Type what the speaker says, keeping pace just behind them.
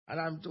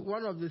And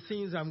one of the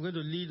things I'm going to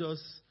lead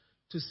us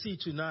to see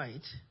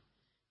tonight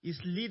is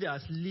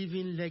leaders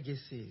leaving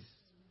legacies.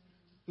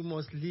 We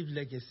must leave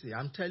legacy.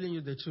 I'm telling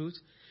you the truth.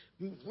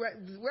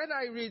 When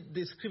I read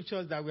the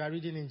scriptures that we are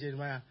reading in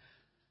Jeremiah,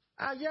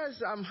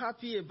 yes, I'm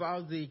happy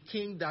about the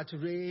king that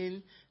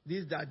reigned,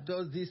 this that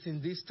does this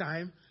in this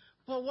time.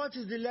 But what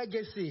is the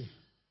legacy?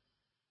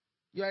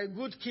 You are a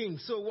good king,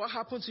 so what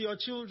happened to your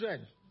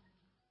children?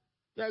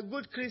 You are a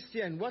good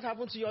Christian. What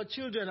happened to your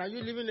children? Are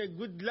you living a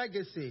good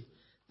legacy?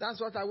 That's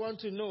what I want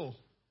to know.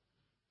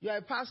 You are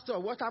a pastor.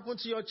 What happened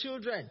to your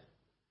children?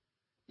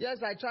 Yes,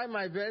 I try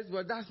my best,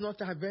 but that's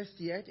not our best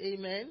yet.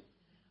 Amen.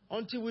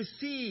 Until we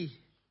see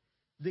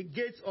the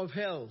gates of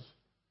hell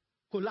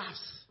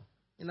collapse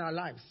in our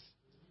lives,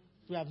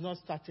 we have not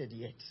started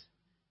yet.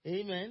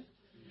 Amen.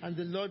 And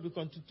the Lord will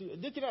continue.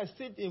 They can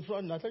sit in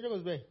front.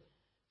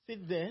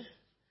 Sit there.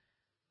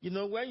 You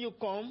know, when you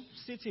come,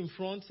 sit in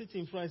front.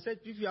 I said,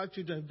 if you have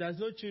children, if there's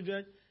no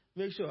children,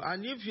 make sure.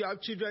 And if you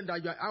have children,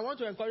 I want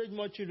to encourage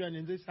more children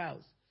in this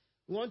house.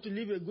 We want to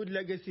leave a good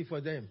legacy for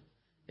them.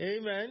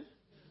 Amen.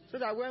 So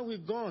that when we're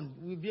gone,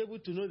 we'll be able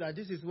to know that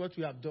this is what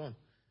we have done.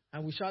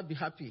 And we shall be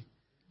happy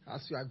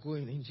as we are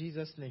going, in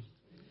Jesus' name.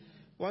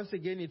 Once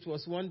again, it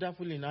was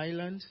wonderful in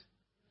Ireland.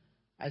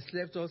 I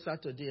slept all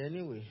Saturday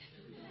anyway.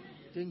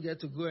 Didn't get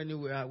to go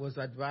anywhere. I was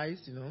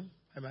advised,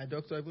 by my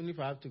doctor, even if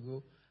I have to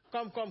go.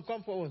 Come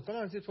forward. Come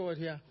and sit forward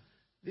here.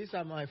 These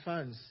are my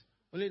fans.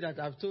 Only that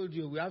I've told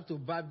you, we have to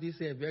barb this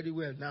hair very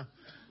well now,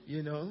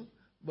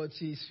 But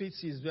his fit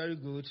is very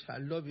good. I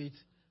love it.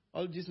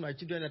 All these my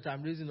children that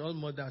I'm raising, all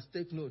mothers,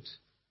 take note.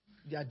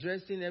 Their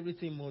dressing,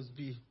 everything must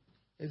be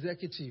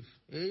executive.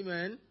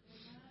 Amen.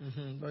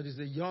 But it's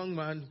a young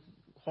man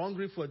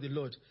hungry for the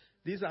Lord.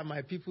 These are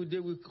my people. They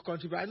will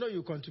contribute. I know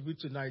you contribute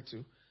tonight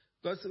too.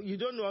 Because you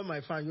don't know all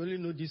my fans. You only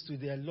know these two.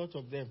 There are a lot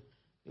of them.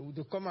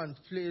 They come and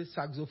play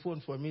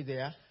saxophone for me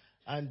there.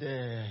 And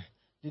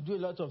they do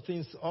a lot of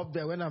things up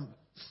there when I'm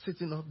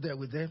sitting up there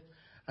with them.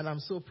 And I'm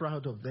so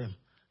proud of them.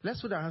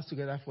 Let's put our hands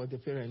together for the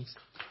parents.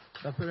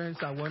 The parents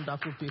are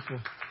wonderful people.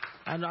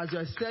 And as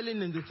you're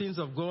excelling in the things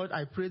of God,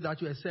 I pray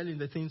that you excel in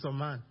the things of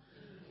man.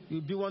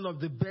 You'll be one of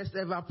the best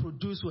ever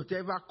produced,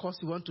 whatever course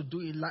you want to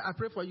do in life. I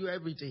pray for you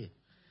every day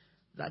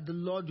that the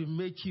Lord will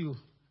make you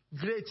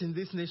great in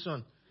this nation.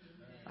 Amen.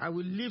 I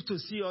will live to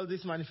see all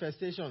these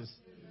manifestations.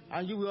 Amen.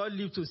 And you will all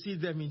live to see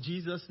them in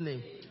Jesus' name.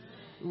 Amen.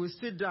 We will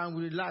sit down,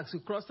 we relax, we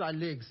cross our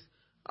legs.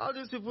 All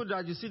these people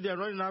that you see, they're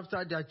running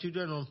after their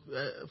children on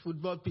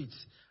football pitch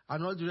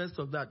and all the rest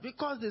of that.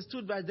 Because they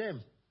stood by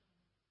them.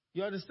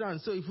 You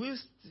understand? So if we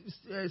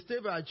stay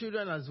by our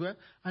children as well,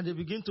 and they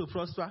begin to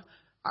prosper,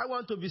 I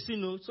want to be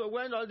seen. So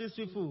when all these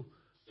people,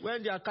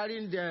 when they are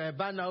carrying their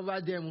banner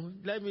over them,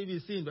 let me be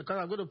seen, because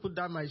I'm going to put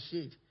down my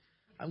shade.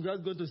 I'm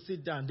just going to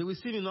sit down. They will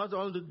see me, not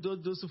all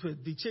those who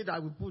the shade I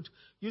will put.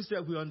 You say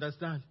we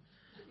understand.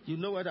 You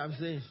know what I'm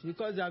saying?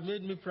 Because they have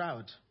made me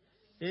proud.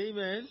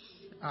 Amen.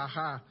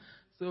 Aha.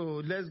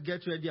 So let's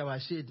get ready our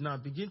shade now.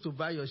 Begin to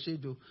buy your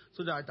shade,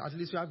 so that at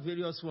least you have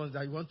various ones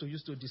that you want to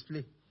use to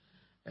display.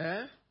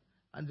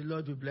 And the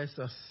Lord will bless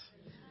us.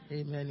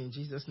 Amen, in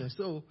Jesus' name.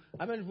 So,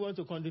 how many people want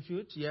to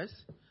contribute? Yes.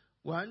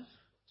 1,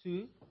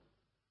 2,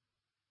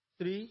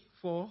 3,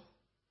 4.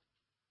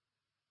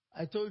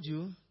 I told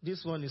you,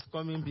 this one is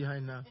coming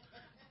behind now.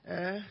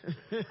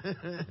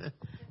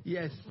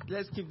 Yes,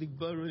 let's keep the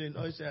ball rolling,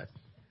 usher.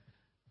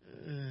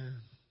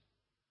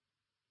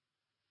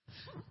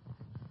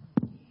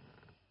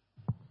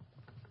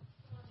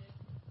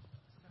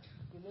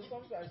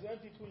 Sometimes when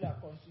people are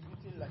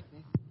contributing like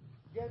this,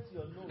 get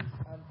your notes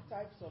and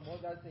type some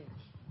other things.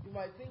 You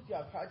might think you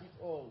have had it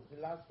all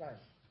the last time.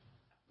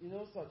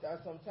 So there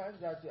are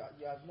sometimes that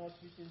you have not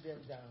written them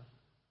down.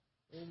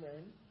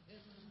 Amen.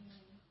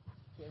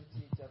 20,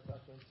 chapter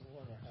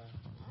 21.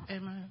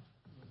 Amen.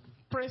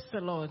 Praise the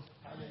Lord.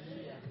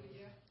 Hallelujah.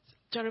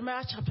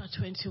 Jeremiah chapter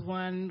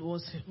 21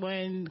 was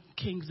when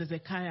King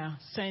Zedekiah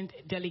sent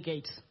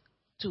delegates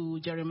to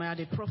Jeremiah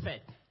the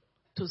prophet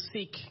to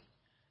seek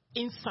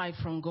insight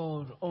from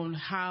God on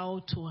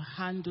how to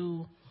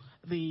handle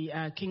the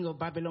king of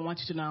Babylon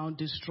wanted to now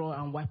destroy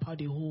and wipe out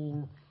the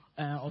whole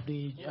of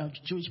the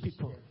Jewish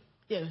people.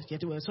 Yeah,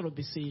 they were sort of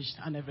besieged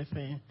and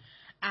everything.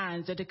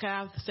 And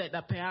Zedekiah said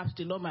that perhaps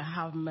the Lord might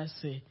have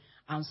mercy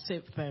and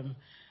save them.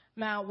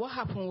 Now, what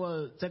happened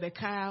was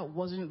Zedekiah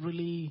wasn't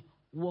really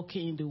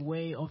walking in the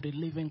way of the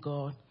living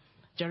God.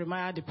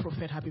 Jeremiah the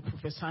prophet had been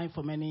prophesying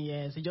for many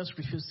years. He just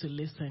refused to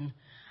listen.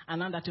 And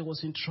now that he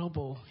was in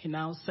trouble, he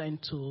now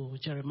sent to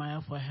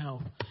Jeremiah for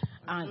help.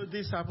 And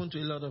this happened to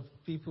a lot of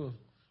people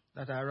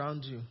that are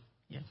around you.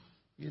 Yeah.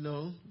 They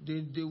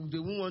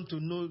won't want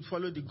to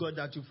follow the God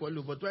that you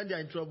follow. But when they are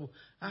in trouble,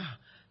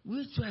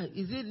 which one?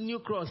 Is it New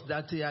Cross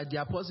that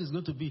the apostle is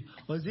going to be?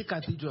 Or is it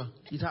Cathedral?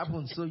 It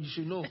happens. So you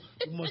should know.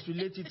 We must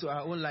relate it to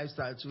our own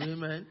lifestyle too.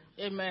 Amen?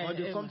 Amen. Or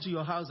they come to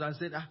your house and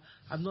say,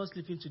 I'm not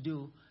sleeping today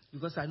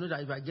because I know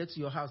that if I get to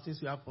your house, things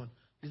will happen.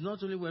 It's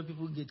not only when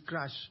people get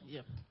crashed.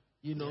 Yep.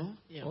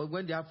 Or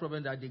when they have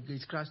problems that they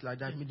get crashed like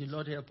that. May the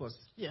Lord help us.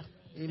 Yeah.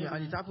 Amen.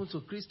 And it happened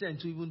to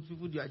Christians, to even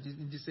people who are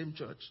in the same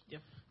church.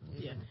 Yep.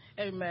 Yeah.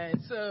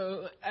 Amen.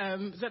 So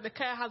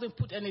Zedekiah hasn't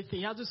put anything.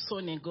 He hasn't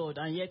sown in God,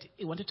 and yet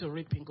he wanted to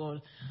reap in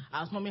God.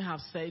 As Mommy have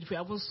said, if we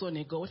haven't sown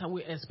in God, what are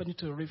we expecting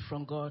to reap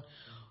from God?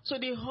 So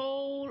the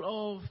whole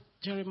of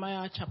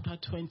Jeremiah chapter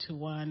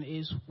 21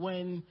 is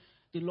when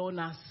the Lord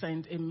has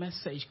sent a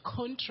message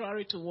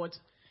contrary to what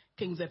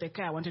King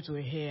Zedekiah wanted to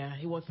hear.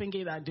 He was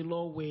thinking that the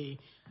Lord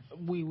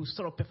will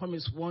sort of perform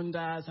his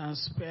wonders and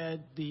spare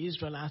the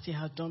Israelites as he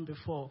had done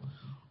before.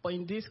 But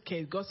in this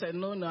case, God said,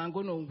 no, I'm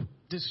going to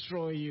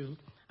destroy you.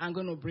 I'm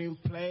going to bring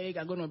plague.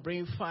 I'm going to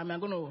bring famine. I'm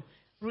going to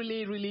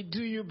really, really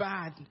do you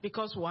bad.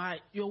 Because why?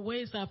 Your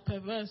ways are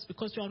perverse,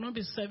 because you have not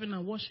been serving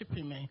and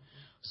worshiping me.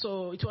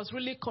 So it was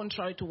really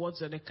contrary to what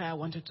Zedekiah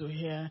wanted to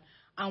hear.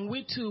 And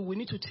we too, we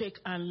need to take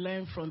and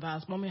learn from that.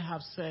 As Mommy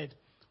have said,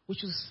 we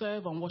should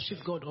serve and worship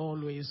God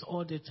always,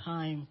 all the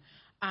time.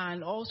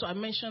 And also I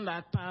mentioned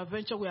that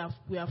peradventure we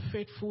are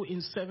faithful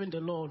in serving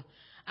the Lord,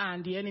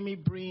 and the enemy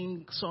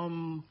bring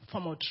some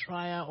form of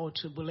trial or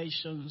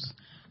tribulations,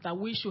 that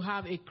we should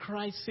have a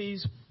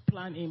crisis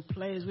plan in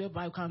place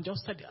whereby we can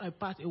just set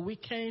apart a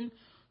weekend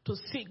to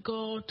seek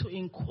God, to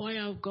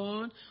inquire of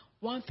God.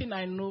 One thing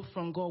I know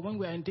from God, when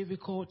we are in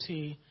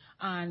difficulty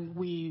and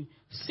we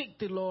seek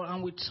the Lord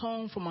and we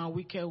turn from our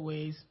wicked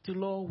ways, the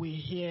Lord will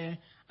hear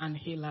and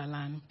heal our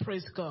land.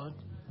 Praise God.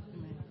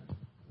 Amen.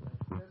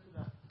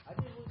 I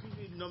didn't even give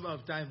you the number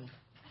of time.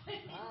 You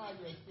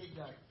expect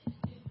that.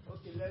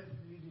 Okay, let's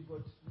read it,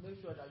 but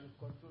make sure that you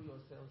control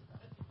yourself.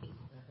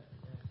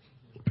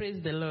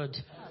 Praise the Lord.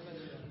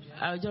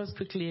 I'll just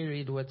quickly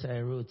read what I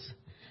wrote.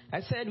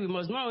 I said we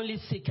must not only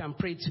seek and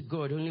pray to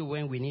God only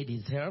when we need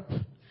his help.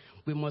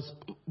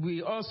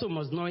 We also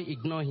must not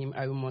ignore him,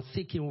 and we must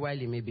seek him while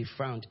he may be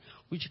found,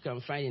 which you can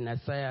find in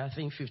Isaiah, I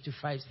think,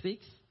 55:6.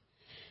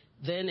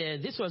 Then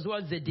this was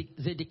what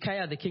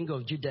Zedekiah, the king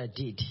of Judah,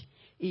 did.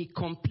 He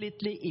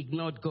completely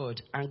ignored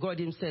God, and God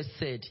himself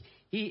said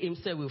he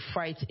himself will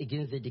fight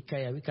against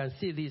Zedekiah. We can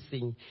see this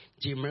in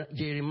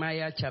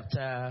Jeremiah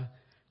chapter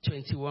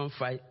 21,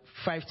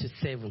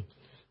 5-7.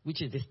 Which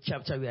is this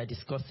chapter we are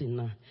discussing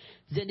now.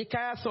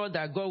 Zedekiah thought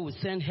that God would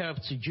send help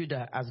to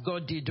Judah as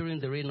God did during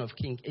the reign of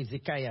King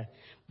Hezekiah.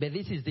 But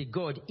this is the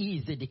God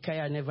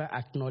Zedekiah never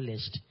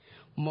acknowledged.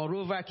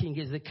 Moreover, King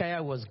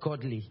Hezekiah was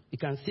godly. You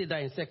can see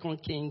that in 2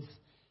 Kings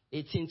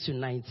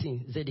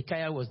 18-19.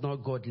 Zedekiah was not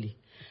godly.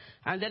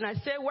 And then I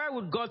said, why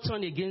would God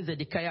turn against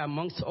Zedekiah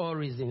amongst all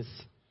reasons?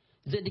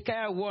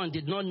 Zedekiah, one,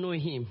 did not know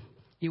him.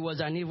 He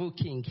was an evil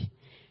king.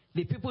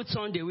 The people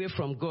turned away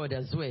from God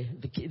as well,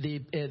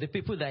 the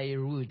people that he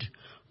ruled.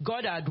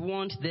 God had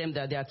warned them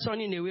that they are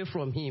turning away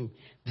from him.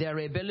 Their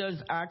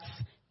rebellious acts,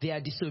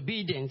 their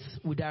disobedience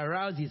would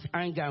arouse his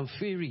anger and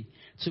fury,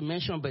 to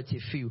mention but a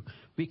few.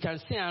 We can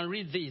see and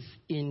read this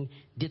in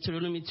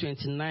Deuteronomy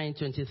 29,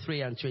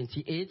 23, and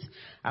 28,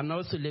 and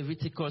also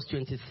Leviticus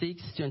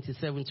 26,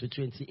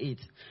 27-28.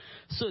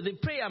 So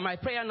my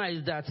prayer now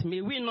is that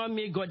may we not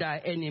make God our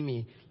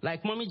enemy.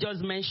 Like Mommy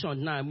just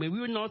mentioned now, may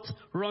we not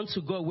run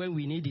to God when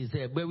we need his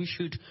help, but we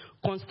should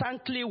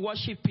constantly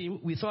worship him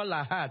with all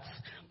our hearts,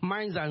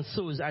 minds, and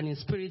souls, and in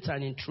spirit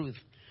and in truth.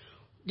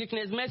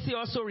 Deaconess Mercy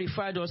also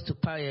referred us to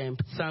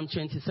Psalm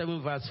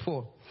 27, verse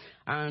 4.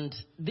 And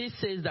this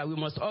says that we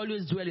must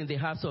always dwell in the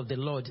house of the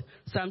Lord.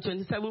 Psalm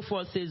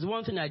 27:4 says,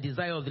 one thing I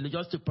desire of the Lord,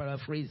 just to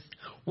paraphrase,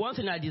 one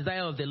thing I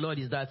desire of the Lord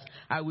is that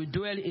I will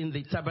dwell in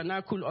the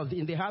tabernacle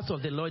in the house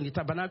of the Lord, in the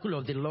tabernacle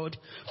of the Lord,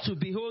 to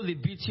behold the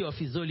beauty of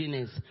his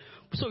holiness.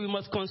 So we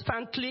must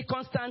constantly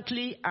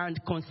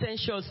and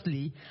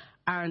conscientiously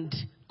and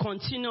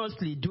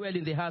continuously dwell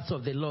in the house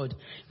of the Lord.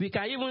 We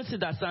can even see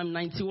that Psalm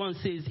 91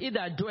 says, he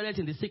that dwelleth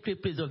in the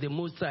secret place of the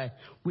Most High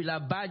will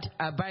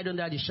abide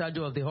under the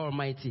shadow of the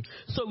Almighty.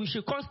 So we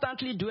should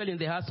constantly dwell in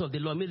the house of the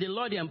Lord. May the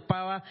Lord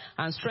empower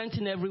and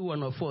strengthen every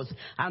one of us.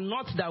 And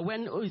not that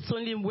it's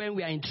only when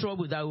we are in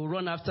trouble that we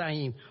run after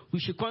him.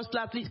 We should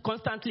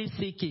constantly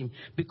seek him,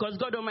 because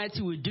God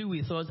Almighty will deal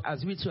with us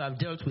as we too have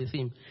dealt with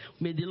him.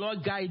 May the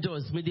Lord guide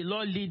us. May the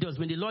Lord lead us.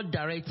 May the Lord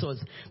direct us.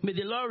 May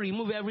the Lord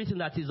remove everything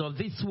that is of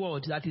this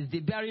world, that is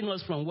debarring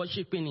us from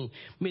worshiping him.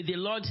 May the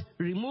Lord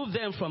remove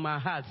them from our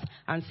hearts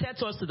and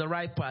set us to the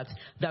right path,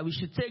 that we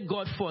should take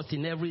God first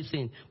in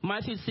everything.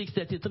 Matthew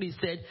 6:33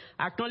 said,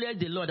 acknowledge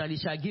the Lord and he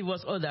shall give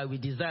us all that we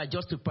desire,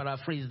 just to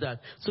paraphrase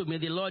that. So may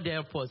the Lord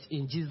help us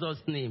in Jesus'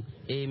 name.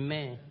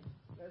 Amen.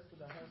 Let's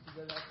put our hands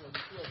together for the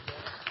two of them.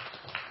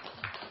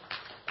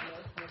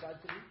 Yes, number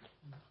 3.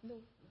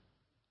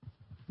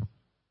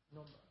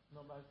 No.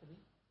 Number 3.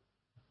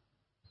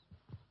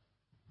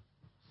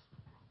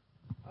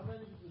 How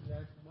many people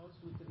left? 1,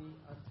 2, 3,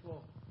 and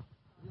 4.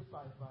 3,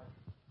 5, 5.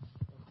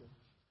 Okay.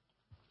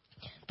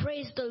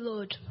 Praise the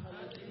Lord.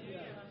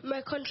 Hallelujah.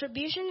 My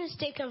contribution is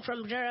taken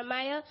from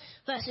Jeremiah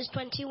verses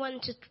 21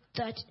 to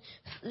 30,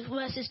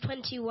 verses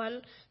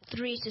 21,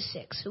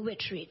 3-6,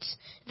 which reads,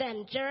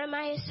 Then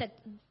Jeremiah said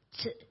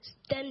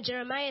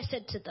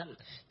to them,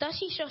 Thus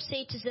ye shall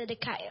say to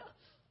Zedekiah,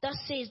 Thus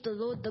says the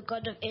Lord, the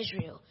God of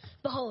Israel.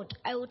 Behold,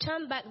 I will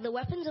turn back the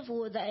weapons of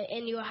war that are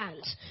in your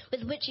hands,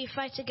 with which you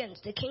fight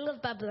against the king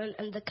of Babylon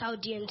and the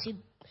Chaldeans who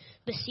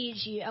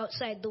besiege you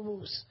outside the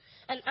walls.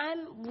 And I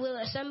will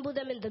assemble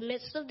them in the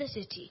midst of the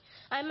city.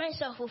 I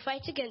myself will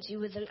fight against you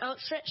with an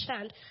outstretched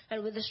hand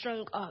and with a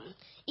strong arm,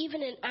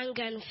 even in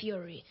anger and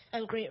fury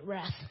and great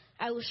wrath.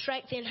 I will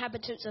strike the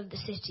inhabitants of the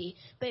city,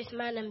 both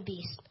man and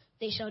beast.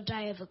 They shall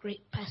die of a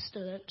great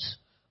pestilence.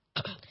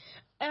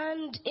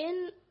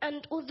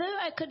 And although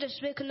I could have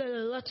spoken on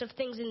a lot of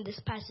things in this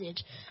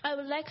passage, I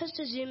would like us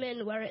to zoom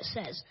in where it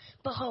says,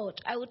 Behold,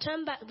 I will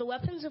turn back the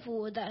weapons of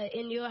war that are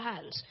in your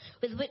hands,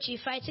 with which you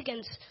fight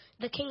against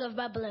the king of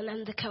Babylon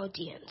and the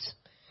Chaldeans.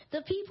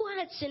 The people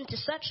had sinned to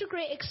such a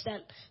great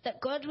extent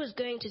that God was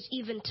going to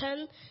even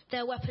turn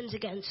their weapons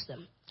against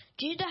them.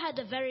 Judah had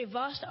a very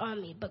vast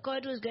army, but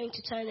God was going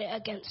to turn it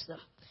against them.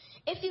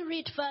 If you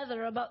read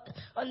further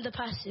on the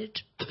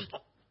passage,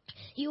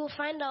 you will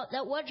find out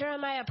that what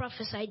Jeremiah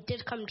prophesied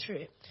did come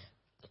true.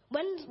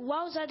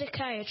 While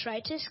Zedekiah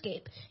tried to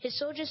escape, his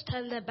soldiers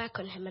turned their back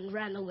on him and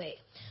ran away.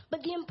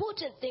 But the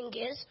important thing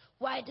is,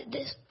 why did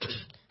this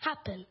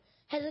happen?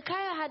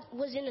 Hezekiah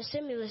was in a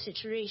similar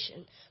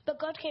situation, but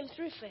God came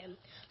through for him.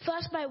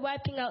 First by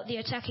wiping out the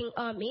attacking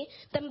army,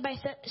 then by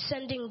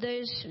sending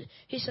those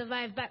who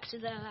survived back to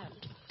their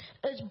land.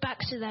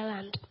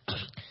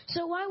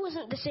 So why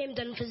wasn't the same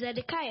done for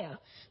Zedekiah?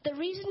 The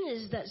reason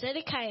is that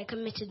Zedekiah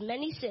committed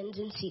many sins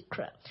in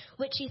secret,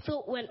 which he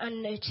thought went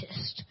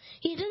unnoticed.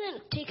 He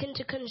didn't take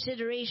into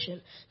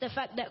consideration the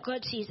fact that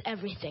God sees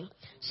everything.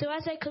 So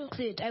as I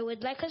conclude, I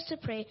would like us to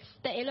pray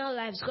that in our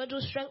lives, God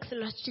will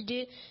strengthen us to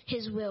do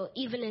his will,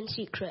 even in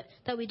secret,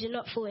 that we do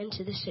not fall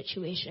into this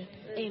situation.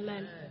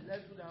 Amen.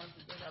 Let's go down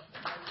together.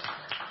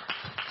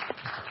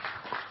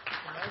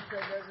 I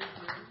said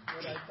everything,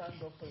 but I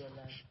thank God for your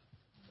life.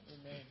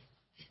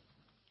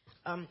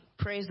 Amen.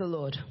 Praise the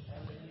Lord.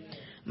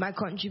 My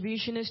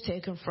contribution is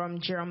taken from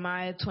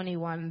Jeremiah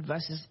 21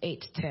 verses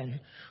 8 to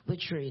 10,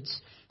 which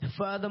reads,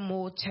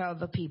 Furthermore, tell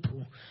the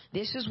people,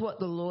 this is what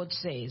the Lord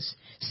says.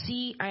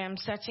 See, I am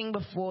setting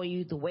before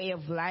you the way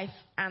of life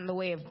and the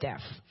way of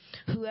death.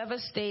 Whoever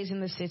stays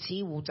in the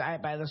city will die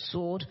by the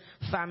sword,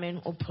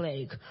 famine, or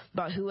plague.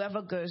 But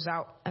whoever goes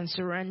out and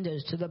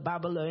surrenders to the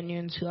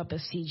Babylonians who are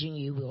besieging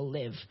you will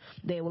live.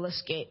 They will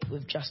escape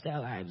with just their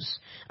lives.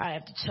 I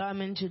have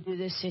determined to do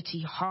this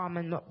city harm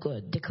and not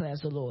good,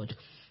 declares the Lord.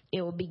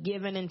 It will be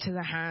given into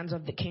the hands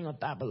of the king of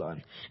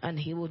Babylon, and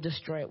he will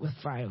destroy it with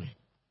fire.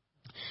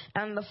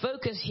 And the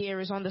focus here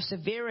is on the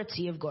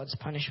severity of God's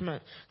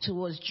punishment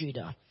towards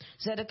Judah.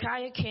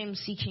 Zedekiah came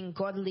seeking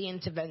godly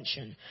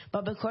intervention,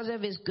 but because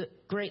of his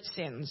great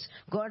sins,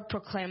 God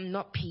proclaimed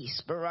not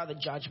peace, but rather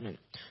judgment.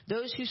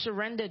 Those who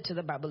surrendered to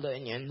the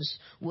Babylonians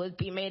would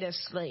be made as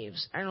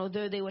slaves, and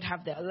although they would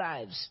have their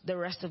lives, the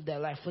rest of their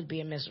life would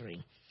be a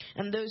misery.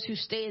 And those who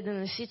stayed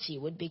in the city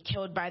would be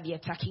killed by the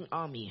attacking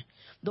army.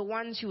 The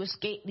ones who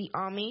escaped the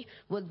army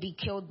would be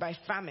killed by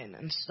famine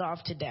and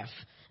starved to death,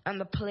 and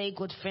the plague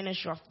would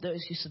finish off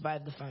those who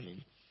survived the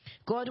famine.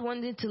 God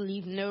wanted to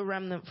leave no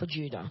remnant for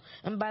Judah,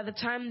 and by the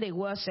time they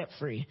were set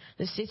free,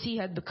 the city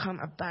had become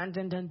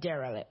abandoned and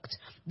derelict.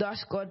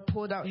 Thus God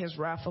poured out his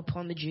wrath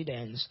upon the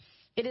Judeans.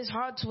 It is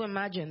hard to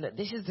imagine that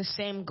this is the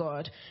same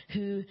God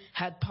who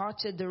had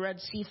parted the Red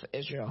Sea for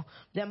Israel,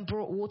 then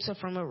brought water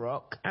from a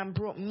rock, and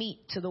brought meat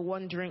to the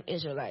wandering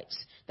Israelites,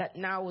 that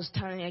now was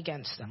turning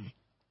against them.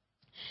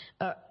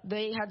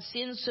 They had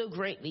sinned so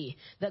greatly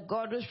that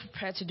God was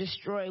prepared to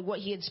destroy what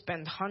he had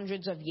spent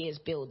hundreds of years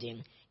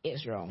building,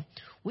 Israel.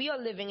 We are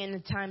living in a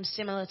time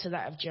similar to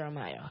that of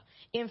Jeremiah.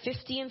 In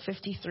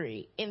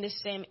 1553, in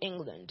this same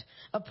England,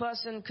 a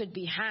person could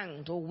be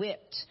hanged or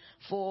whipped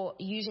for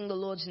using the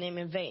Lord's name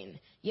in vain.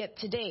 Yet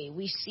today,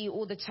 we see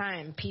all the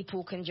time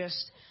people can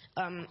just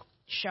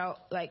shout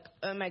like,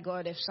 oh my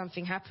God, if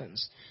something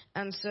happens.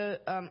 And so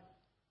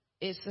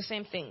it's the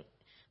same thing.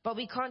 But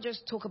we can't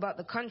just talk about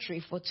the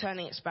country for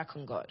turning its back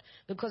on God.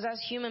 Because as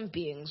human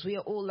beings, we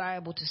are all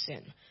liable to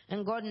sin.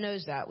 And God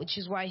knows that, which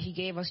is why he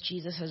gave us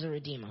Jesus as a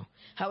redeemer.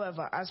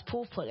 However, as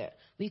Paul put it,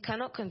 we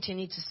cannot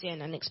continue to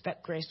sin and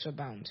expect grace to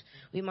abound.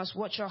 We must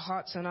watch our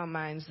hearts and our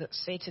minds that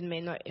Satan may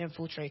not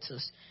infiltrate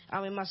us.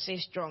 And we must stay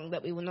strong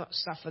that we will not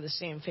suffer the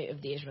same fate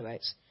of the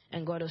Israelites.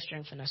 And God will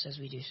strengthen us as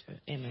we do so.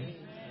 Amen. Amen.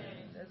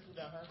 Let's put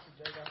our hands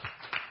together.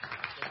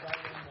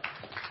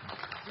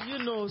 Do you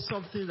know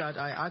something that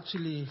I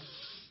actually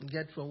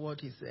get from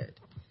what he said?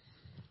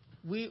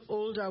 We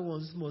older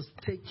ones must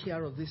take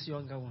care of these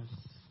younger ones.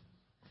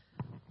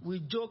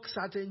 We joke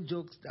certain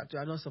jokes that we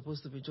are not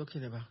supposed to be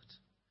joking about.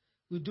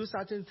 We do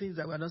certain things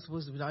that we are not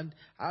supposed to be doing.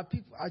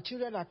 And our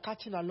children are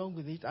catching along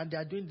with it, and they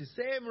are doing the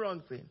same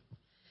wrong thing.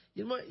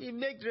 You know, he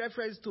made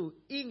reference to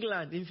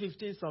England in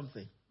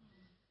 15-something.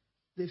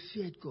 They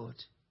feared God.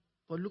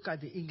 But look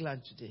at the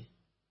England today.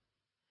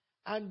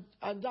 And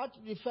that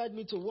referred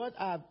me to what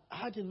I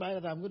had in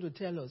mind that I'm going to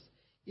tell us.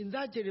 In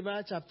that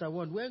Jeremiah chapter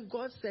 1, when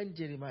God sent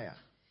Jeremiah,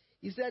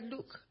 he said,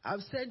 look,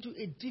 I've sent you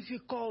a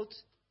difficult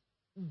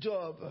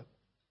job.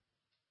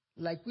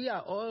 Like we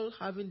are all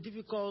having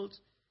difficult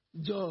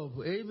job.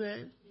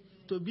 Amen.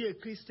 To be a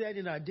Christian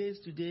in our days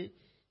today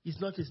is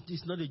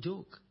not a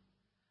joke.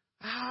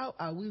 How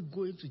are we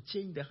going to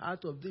change the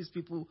heart of these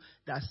people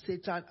that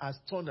Satan has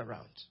turned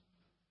around?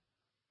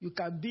 You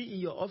can be in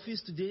your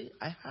office today.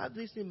 I have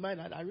this in mind,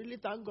 and I really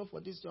thank God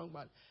for this young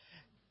man.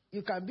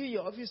 You can be in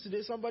your office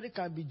today. Somebody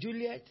can be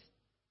Juliet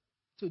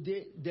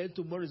today, then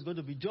tomorrow is going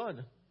to be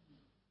John.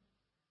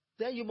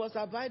 Then you must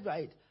abide by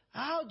it.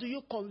 How do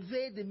you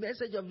convey the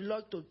message of the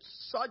Lord to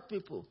such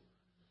people?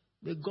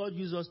 May God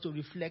use us to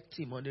reflect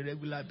Him on a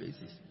regular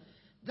basis.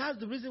 That's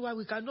the reason why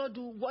we cannot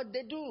do what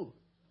they do.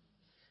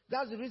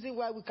 That's the reason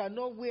why we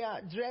cannot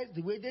dress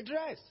the way they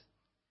dress.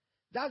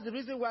 That's the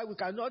reason why we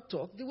cannot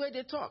talk the way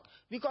they talk.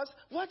 Because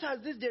what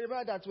has this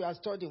Jeremiah that we are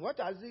studying, what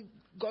has it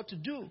got to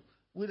do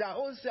with our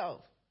own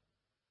self?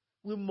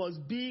 We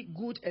must be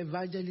good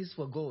evangelists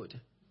for God.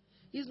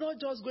 He's not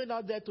just going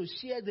out there to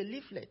share the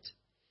leaflet.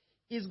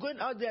 He's going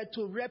out there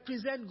to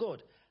represent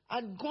God.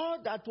 And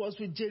God that was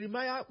with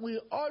Jeremiah will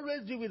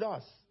always be with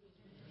us.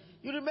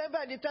 You remember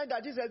at the time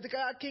that this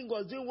Hezekiah king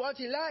was doing what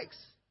he likes.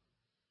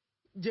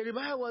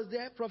 Jeremiah was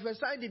there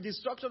prophesying the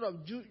destruction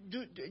of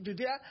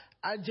Judea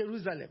and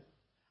Jerusalem.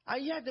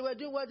 And yet they were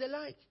doing what they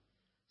like.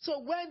 So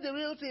when the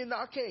real thing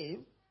now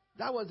came,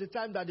 that was the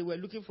time that they were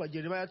looking for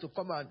Jeremiah to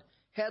come and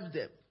help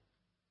them.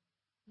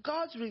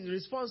 God's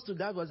response to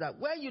that was that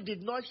when you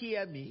did not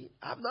hear me,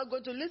 I'm not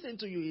going to listen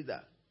to you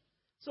either.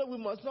 So we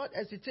must not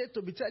hesitate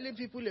to be telling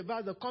people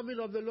about the coming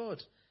of the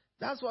Lord.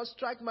 That's what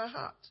struck my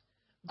heart.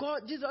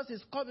 Jesus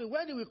is coming.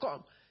 When he will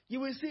come, you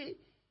will see.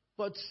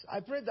 But I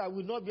pray that we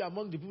will not be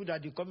among the people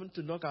that are coming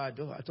to knock our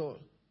door at all.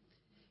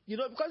 You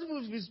know, because we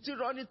will be still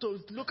running to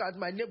look at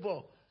my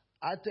neighbor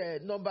at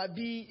number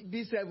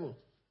B7.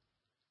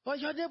 But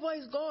your neighbor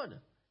is gone.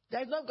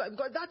 There is not God,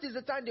 because that is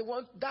the time they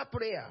want that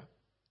prayer.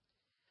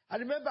 I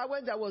remember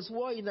when there was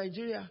war in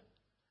Nigeria.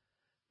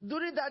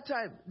 During that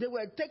time, they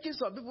were taking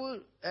some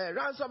people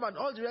ransom and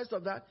all the rest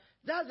of that.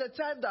 That's the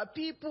time that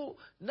people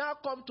now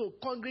come to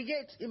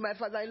congregate in my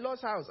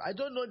father-in-law's house. I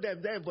don't know them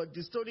then, but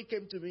the story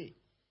came to me.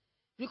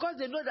 Because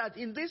they know that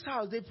in this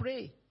house they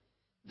pray.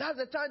 That's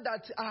the time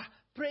that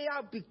prayer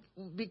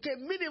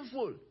became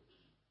meaningful.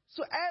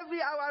 So every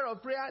hour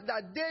of prayer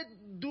that they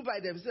do by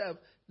themselves,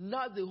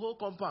 now the whole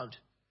compound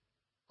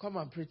come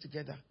and pray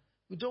together.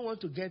 We don't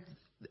want to get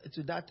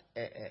to that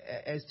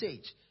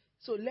stage.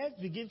 So let's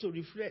begin to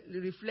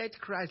reflect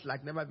Christ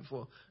like never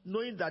before,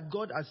 knowing that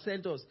God has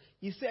sent us.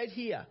 He said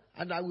here,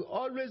 and I will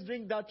always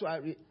bring that to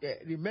our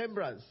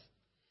remembrance.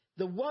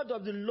 The word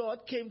of the Lord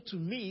came to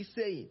me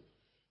saying,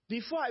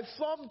 before I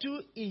formed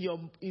you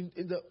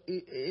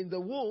in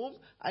the womb,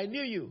 I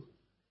knew you.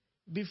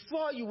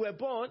 Before you were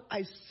born,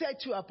 I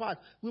set you apart.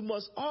 We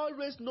must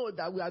always know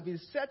that we have been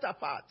set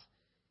apart.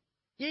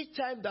 Each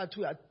time that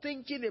we are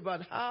thinking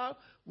about how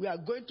we are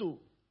going to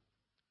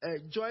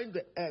join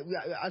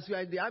as we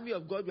are in the army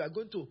of God, we are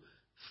going to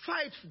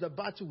fight the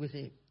battle with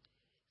Him.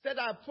 He said,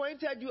 I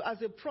appointed you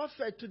as a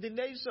prophet to the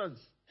nations.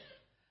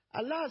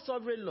 Allah,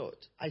 sovereign Lord,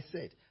 I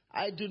said,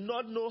 I do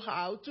not know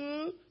how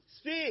to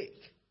speak.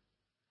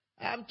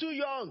 I am too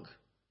young.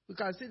 We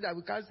can see that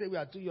we can't say we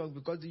are too young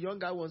because the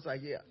younger ones are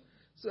here.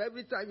 So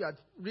every time you are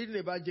reading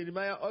about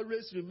Jeremiah,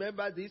 always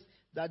remember this,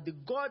 that the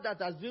God that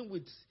has been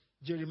with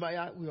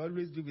Jeremiah will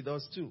always be with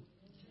us too.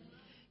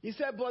 He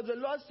said, but the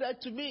Lord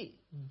said to me,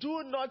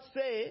 do not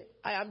say,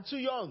 I am too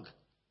young.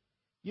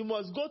 You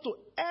must go to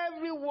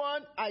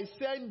everyone I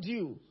send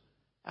you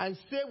and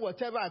say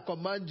whatever I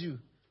command you.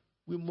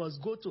 We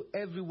must go to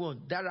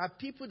everyone. There are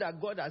people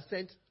that God has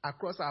sent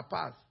across our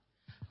path.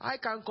 I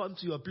can't come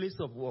to your place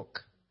of work.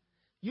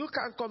 You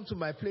can't come to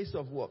my place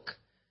of work.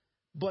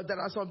 But there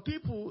are some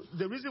people,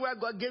 the reason why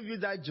God gave you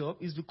that job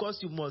is because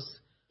you must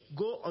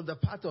go on the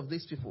path of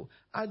these people.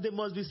 And they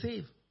must be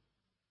saved.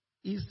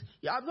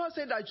 I'm not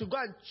saying that you should go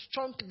and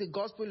chunk the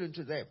gospel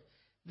into them.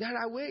 There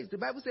are ways. The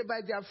Bible says, by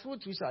their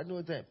fruit we shall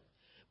know them.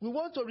 We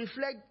want to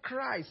reflect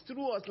Christ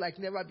through us like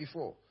never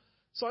before.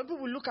 Some people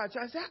will look at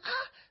you and say,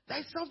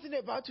 there's something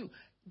about you.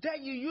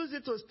 Then you use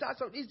it to start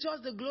something. It's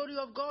just the glory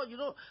of God. You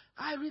know,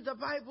 I read the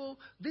Bible.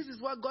 This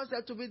is what God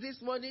said to me this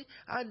morning.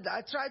 And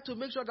I try to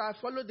make sure that I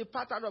follow the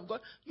pattern of God.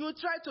 You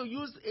try to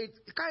use a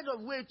kind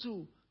of way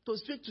to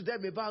speak to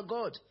them about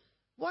God.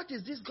 What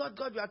is this God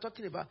you are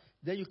talking about?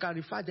 Then you can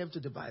refer them to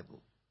the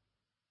Bible.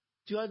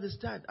 Do you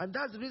understand? And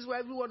that's the reason why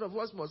every one of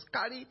us must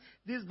carry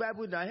this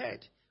Bible in our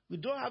head. We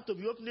don't have to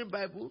be opening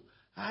Bible.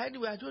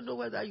 Anyway, I don't know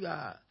whether you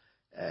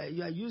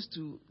are used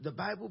to the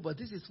Bible, but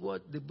this is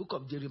what the book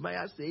of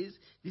Jeremiah says.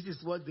 This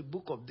is what the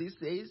book of this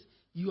says.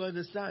 You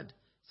understand?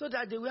 So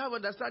that they will have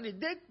understanding.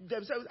 They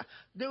themselves,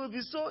 they will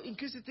be so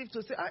inquisitive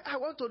to say, I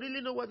want to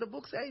really know what the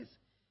book says.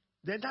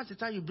 Then that's the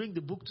time you bring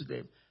the book to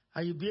them.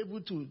 And you'll be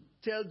able to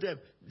tell them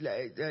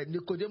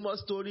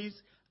Nicodemus stories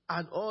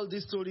and all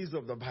these stories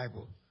of the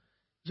Bible.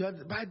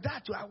 By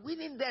that, you are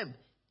winning them.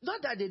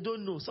 Not that they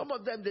don't know. Some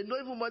of them, they know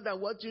even more than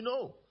what you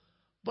know.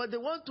 But they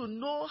want to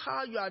know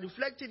how you are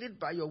reflecting it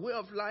by your way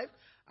of life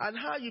and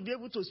how you'll be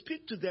able to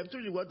speak to them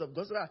through the word of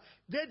God. So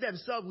they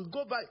themselves will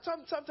go back.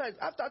 Sometimes,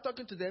 after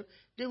talking to them,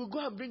 they will go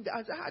and bring the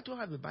answer. I don't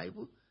have a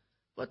Bible.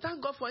 But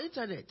thank God for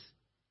internet.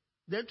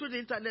 Then through the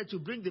internet, you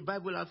bring the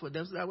Bible out for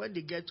them so that when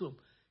they get home,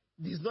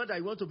 it's not that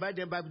you want to buy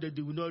them Bible that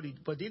they will not read,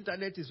 but the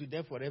internet is with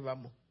them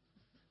forevermore.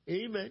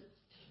 Amen.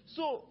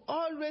 So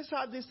always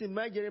have this in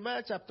mind,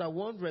 Jeremiah chapter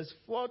 1, verse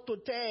 4 to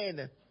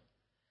 10.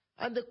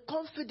 And the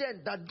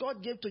confidence that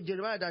God gave to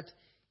Jeremiah that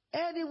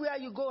anywhere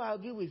you go, I'll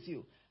be with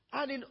you.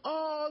 And in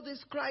all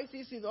this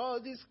crisis,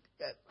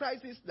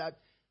 that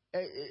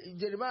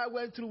Jeremiah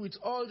went through with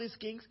all these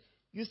kings,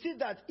 you see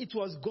that it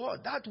was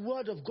God, that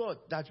word of God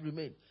that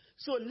remained.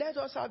 So let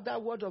us have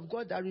that word of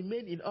God that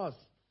remained in us.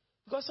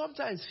 Because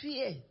sometimes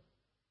fear,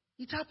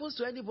 it happens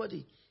to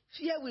anybody.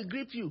 Fear will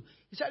grip you.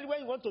 Especially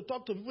when you want to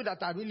talk to people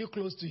that are really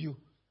close to you.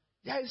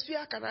 There is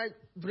fear, can I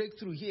break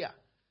through here?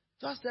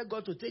 Just tell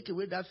God to take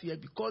away that fear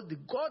because the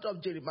God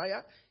of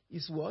Jeremiah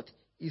is what?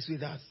 Is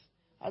with us.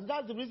 And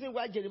that's the reason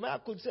why Jeremiah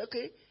could say,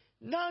 okay,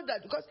 now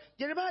that, because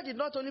Jeremiah did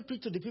not only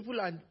preach to the people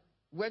and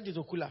went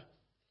into Kula.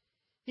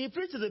 He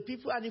preached to the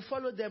people and he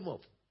followed them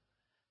up.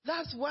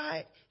 That's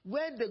why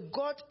when they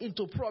got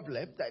into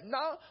problem, that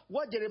now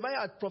what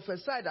Jeremiah had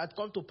prophesied had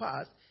come to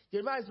pass,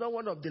 Jeremiah is not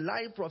one of the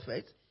lying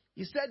prophets.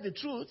 He said the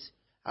truth,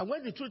 and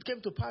when the truth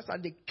came to pass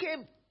and they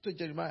came to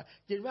Jeremiah,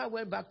 Jeremiah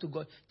went back to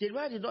God.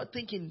 Jeremiah did not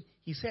think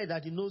he said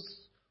that he knows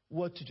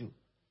what to do.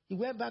 He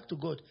went back to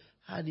God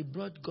and he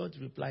brought God's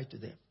reply to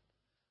them.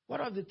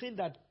 One of the things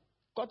that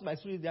caught my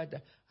spirit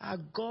that our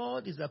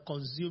God is a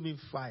consuming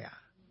fire.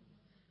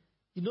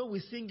 You know, we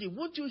sing it.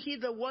 Won't you hear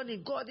the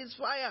warning? God is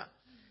fire.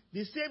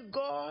 The same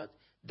God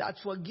that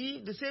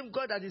forgives, the same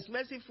God that is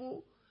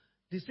merciful,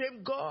 the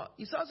same God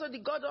is also the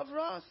God of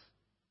wrath.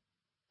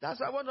 That's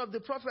why one of the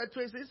prophets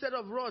prays, instead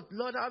of wrath,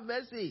 Lord have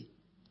mercy.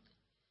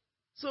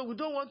 So we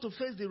don't want to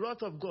face the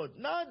wrath of God.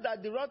 Now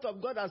that the wrath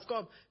of God has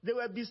come, they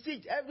were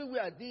besieged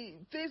everywhere. The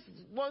things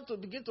want to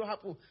begin to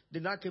happen. They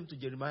now came to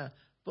Jeremiah.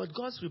 But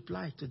God's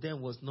reply to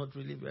them was not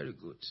really very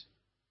good.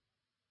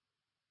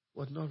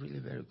 Was not really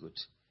very good.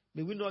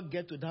 May we not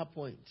get to that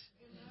point.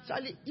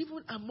 Sadly,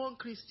 even among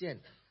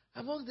Christians,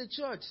 among the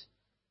church,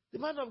 the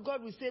man of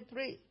God will say,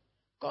 pray.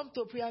 Come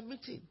to a prayer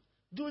meeting.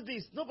 Do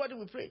this. Nobody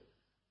will pray.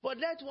 But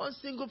let one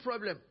single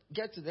problem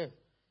get to them.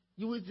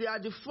 They are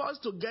the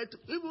first to get,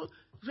 even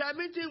prayer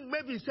meeting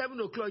maybe 7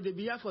 o'clock, they'll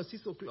be here for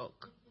 6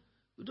 o'clock.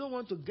 We don't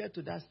want to get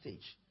to that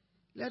stage.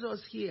 Let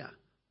us hear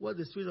what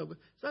the Spirit of God.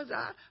 So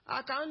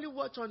I can only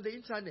watch on the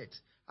internet.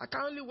 I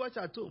can only watch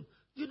at home.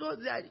 You know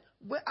that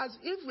as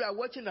if we are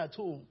watching at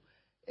home,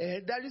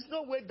 there is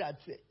no way that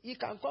he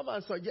can come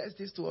and suggest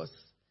this to us.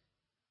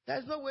 There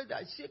is no way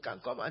that she can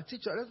come and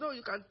teach us. There's no way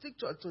you can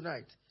teach us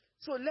tonight.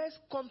 So let's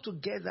come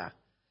together.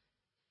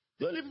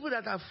 The only people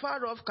that are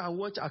far off can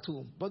watch at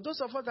home. But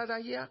those of us that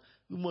are here,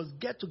 we must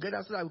get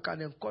together so that we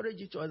can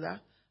encourage each other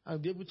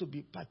and be able to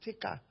be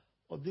partaker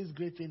of this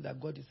great thing that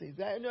God is saying. Is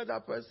there any other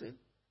person?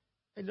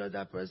 Any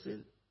other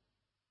person?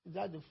 Is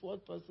that the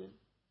fourth person?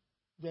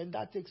 Then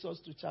that takes us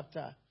to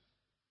chapter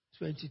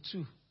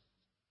 22.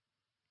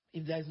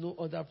 If there is no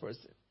other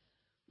person.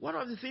 One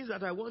of the things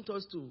that I want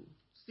us to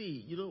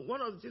see,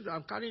 one of the things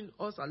I'm carrying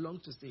us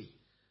along to see.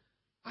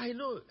 I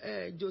know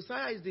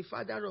Josiah is the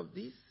father of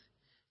this.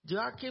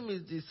 Joachim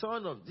is the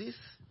son of this.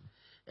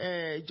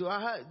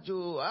 Joahaz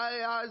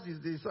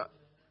is the son.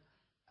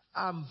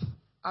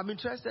 I'm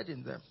interested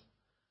in them.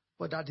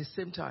 But at the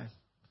same time,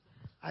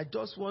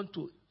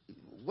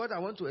 what I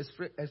want to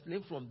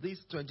explain from this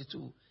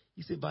 22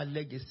 is about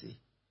legacy.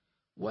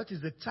 What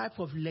is the type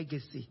of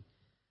legacy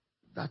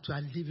that we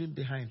are leaving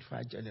behind for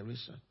our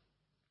generation?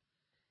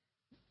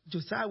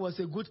 Josiah was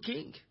a good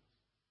king,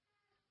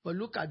 but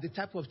look at the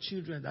type of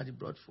children that he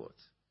brought forth.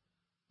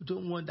 We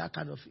don't want that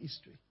kind of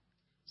history.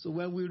 So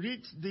when we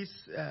read this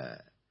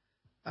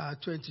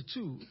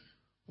 22,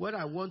 what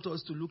I want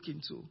us to look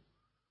into,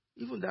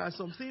 even there are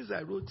some things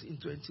I wrote in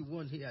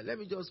 21 here. Let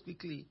me just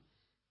quickly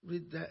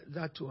read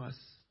that to us.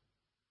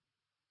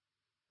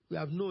 We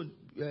have known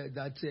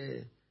that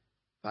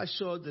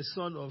Pashur, the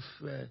son of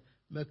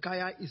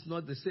Micaiah, is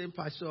not the same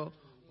Pashur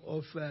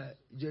of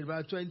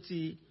Jeremiah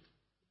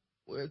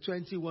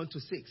 21 to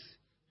 6.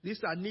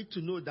 These are need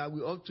to know that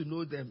we ought to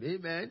know them.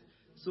 Amen.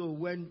 So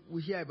when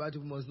we hear about it,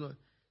 we must know.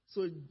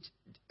 So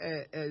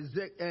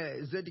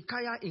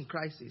Zedekiah in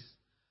crisis.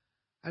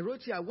 I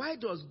wrote here, why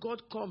does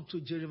God come to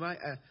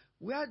Jeremiah?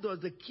 Where does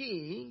the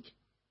king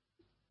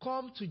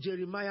come to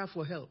Jeremiah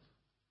for help?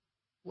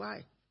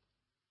 Why?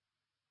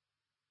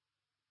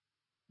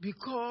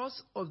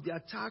 Because of the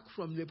attack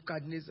from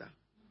Nebuchadnezzar,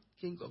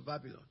 king of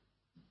Babylon.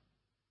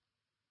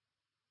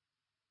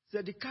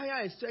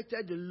 Zedekiah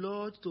expected the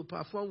Lord to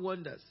perform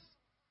wonders,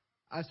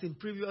 as in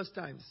previous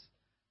times,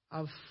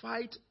 and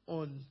fight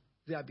on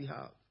their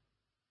behalf.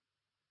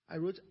 I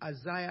wrote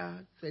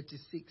Isaiah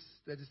 36,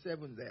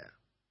 37 there.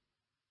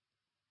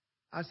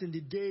 As in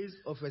the days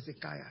of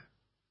Hezekiah,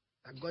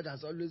 and God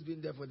has always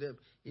been there for them.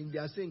 In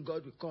their sin,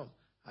 God will come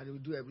and He will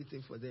do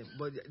everything for them.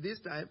 But this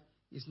time,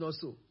 it's not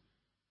so.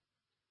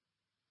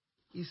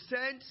 He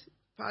sent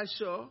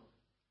Pashur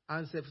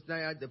and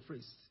Zephaniah the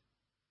priest.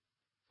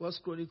 1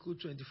 Chronicles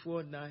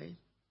 24, 9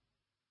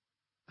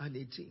 and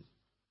 18.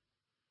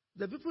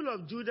 The people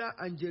of Judah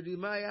and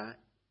Jeremiah,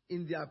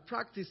 in their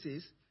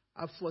practices,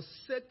 have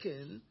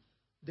forsaken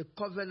the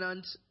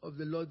covenant of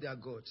the Lord their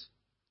God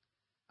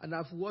and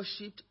have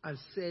worshipped and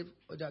served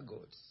other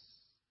gods.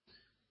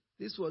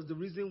 This was the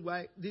reason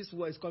why this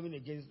war is coming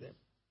against them.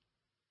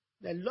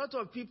 There are a lot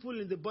of people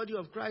in the body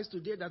of Christ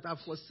today that have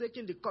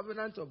forsaken the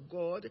covenant of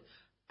God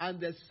and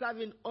they're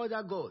serving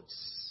other gods.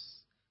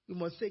 We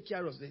must take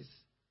care of this.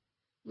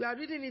 We are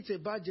reading it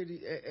about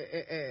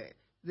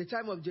the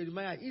time of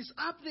Jeremiah. It's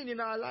happening in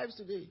our lives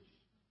today.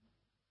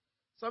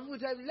 Some people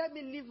tell me, let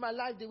me live my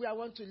life the way I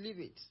want to live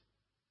it.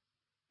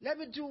 Let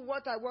me do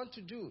what I want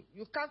to do.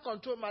 You can't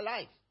control my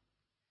life.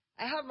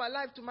 I have my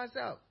life to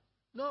myself.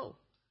 No.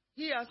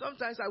 Here,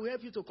 sometimes I will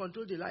help you to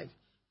control the life.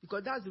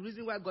 Because that's the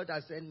reason why God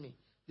has sent me.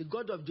 The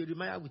God of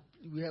Jeremiah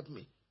will help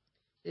me.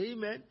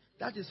 Amen.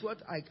 That is what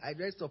I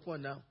rest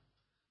upon now.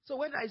 So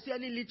when I see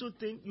any little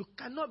thing, you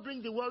cannot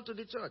bring the world to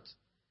the church.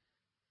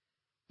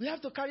 We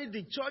have to carry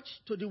the church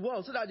to the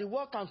world so that the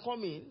world can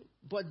come in,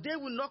 but they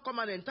will not come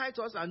and entice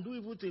us and do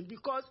evil things.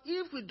 Because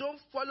if we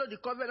don't follow the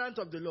covenant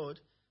of the Lord,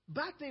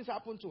 bad things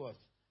happen to us.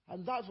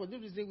 And that's for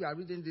this reason we are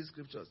reading these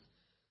scriptures.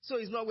 So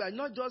we are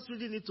not just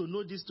reading it to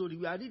know this story.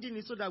 We are reading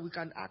it so that we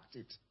can act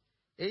it.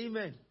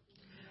 Amen.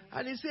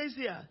 And it says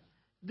here,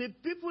 the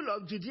people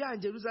of Judea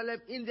and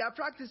Jerusalem in their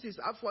practices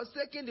have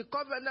forsaken the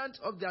covenant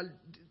of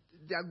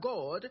their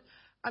God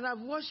and have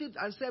worshipped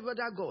and served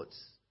other gods.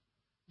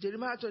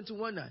 Jeremiah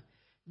 21.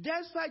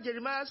 Despite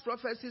Jeremiah's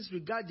prophecies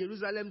regarding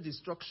Jerusalem's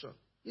destruction,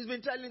 he's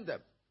been telling them.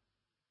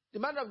 The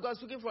man of God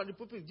speaking from the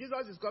pulpit,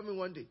 Jesus is coming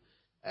one day.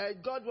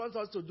 God wants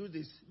us to do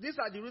this. These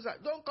are the rules.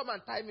 Don't come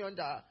and tie me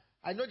under.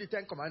 I know the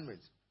 10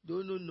 Commandments.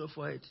 Don't know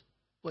for it.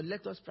 But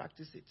let us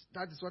practice it.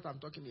 That is what I'm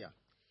talking here.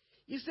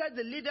 He said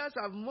the leaders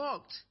have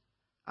mocked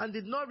and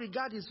did not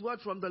regard his word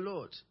from the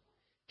Lord.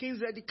 King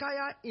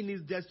Zedekiah, in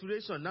his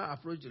desperation, now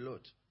approached the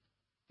Lord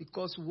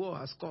because war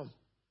has come.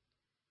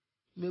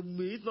 May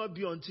it not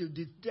be until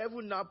the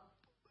devil now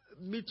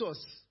meet us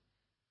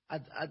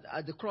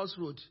at the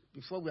crossroad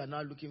before we are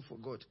now looking for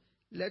God.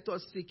 Let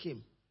us seek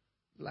him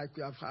like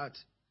we have had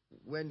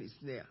when it's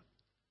near.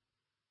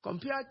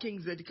 Compare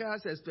King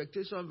Zedekiah's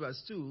expectation,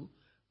 verse 2,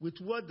 with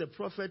what the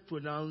prophet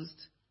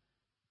pronounced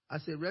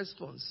as a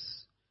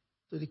response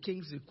to the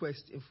king's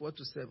request in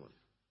 4-7.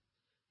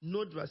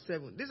 Note verse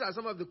 7. These are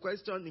some of the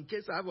questions, in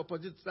case I have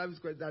opportunity to service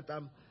questions that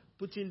I'm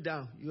putting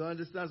down. You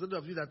understand? Some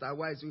of you that are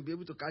wise will be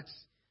able to catch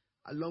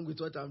along with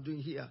what I'm doing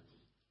here.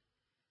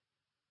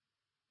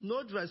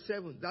 Note verse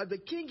 7, that the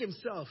king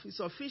himself, his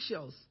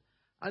officials,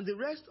 and the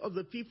rest of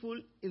the people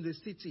in the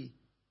city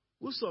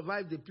who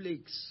survived the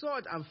plague,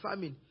 sword and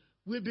famine,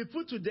 will be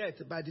put to death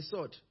by the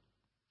sword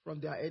from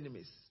their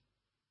enemies.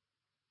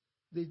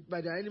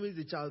 By their enemies,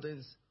 the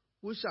Chaldeans,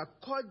 who shall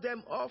cut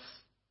them off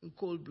in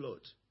cold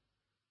blood.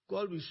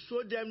 God will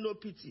show them no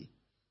pity,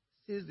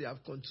 since they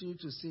have continued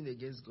to sin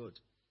against God.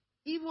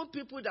 Even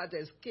people that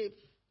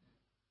escaped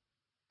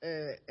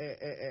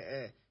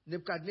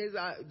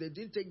Nebuchadnezzar, they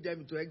didn't take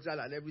them into exile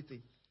and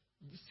everything.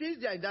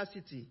 Since they are in that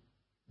city,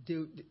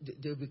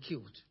 they'll be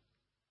killed.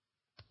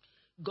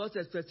 God's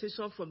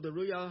expectation from the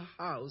royal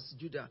house,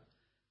 Judah,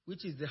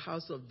 which is the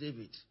house of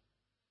David.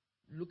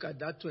 Look at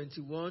that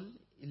 21,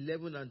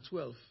 11, and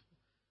 12.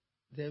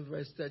 Then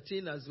verse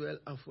 13 as well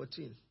and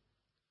 14.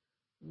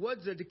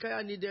 What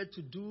Zedekiah needed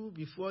to do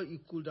before he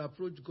could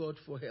approach God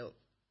for help.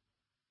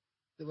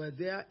 They were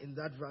there in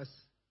that verse.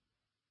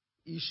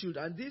 He should.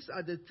 And these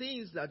are the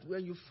things that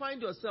when you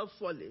find yourself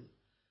falling,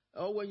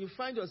 or when you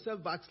find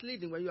yourself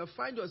backsliding, when you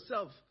find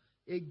yourself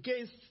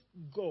against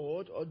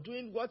God or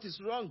doing what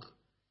is wrong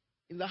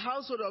in the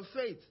household of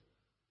faith,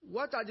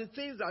 what are the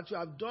things that you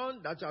have done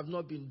that you have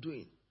not been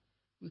doing?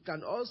 We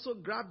can also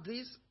grab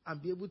this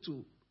and be able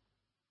to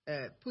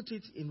put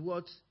it in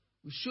what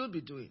we should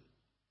be doing.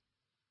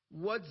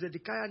 What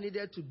Zedekiah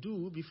needed to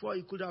do before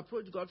he could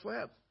approach God for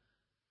help.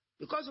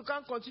 Because you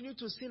can't continue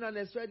to sin and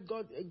expect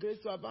God's grace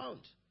to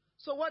abound.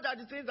 So what are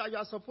the things that you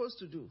are supposed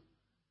to do?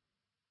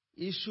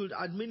 He should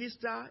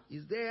administer,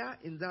 is there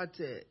in that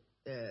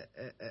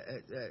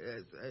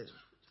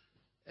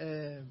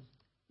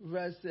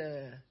verse,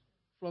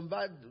 from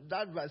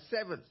that verse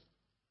 7,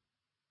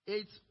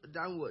 8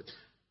 downward.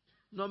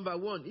 Number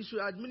 1, he should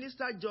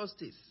administer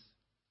justice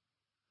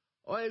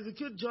or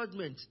execute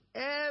judgment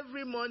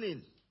every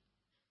morning.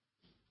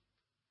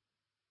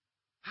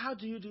 How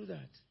do you do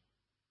that?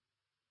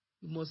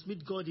 You must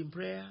meet God in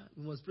prayer.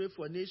 You must pray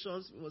for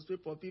nations. You must pray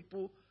for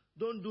people.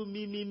 Don't do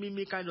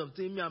me kind of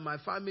thing, me and my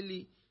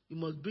family. You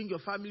must bring your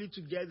family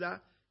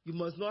together. You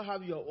must not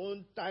have your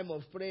own time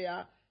of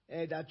prayer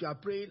that you are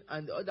praying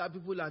and other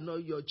people are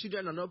not, your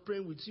children are not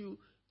praying with you.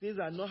 Things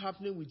are not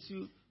happening with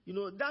you. You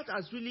know, that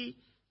has really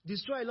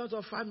destroyed a lot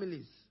of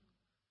families.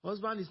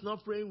 Husband is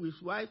not praying with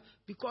wife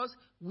because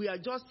we are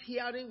just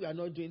hearing, we are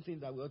not doing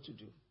things that we ought to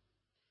do.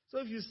 So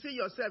if you see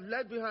yourself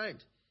left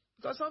behind,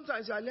 because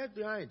sometimes you are left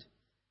behind.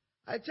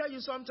 I tell you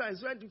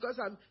sometimes, because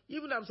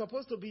I'm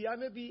supposed to be here,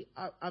 maybe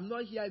I'm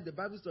not here in the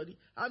Bible study,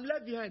 I'm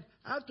left behind.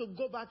 I have to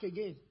go back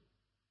again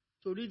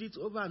to read it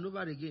over and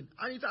over again.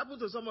 And it happened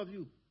to some of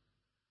you.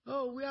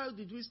 Oh, where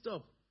did we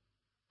stop?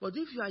 But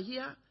if you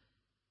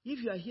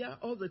are here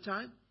all the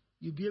time,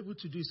 you'll be able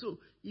to do it. So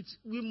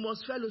we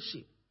must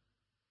fellowship.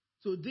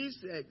 So this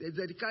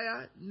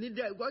Zedekiah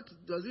needed, what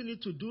does he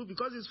need to do?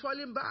 Because he's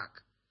falling back.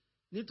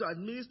 Need to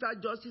administer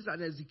justice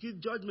and execute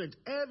judgment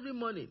every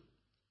morning.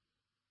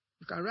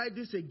 You can write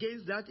this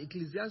against that,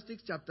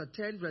 Ecclesiastes chapter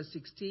 10, verse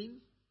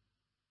 16.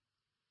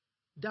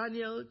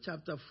 Daniel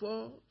chapter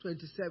 4,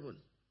 27.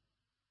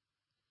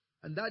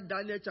 And that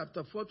Daniel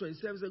chapter 4,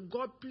 27 says,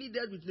 God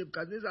pleaded with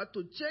Nebuchadnezzar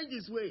to change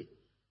his way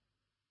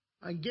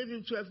and gave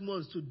him 12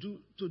 months to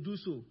do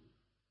so.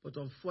 But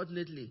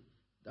unfortunately,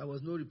 there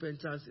was no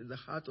repentance in the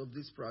heart of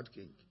this proud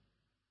king.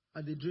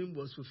 And the dream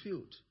was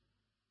fulfilled.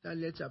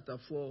 Daniel chapter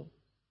 4,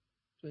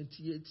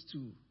 28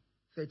 to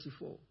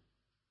 34.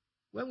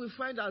 When we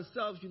find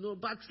ourselves,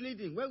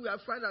 backsliding, when we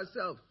find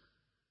ourselves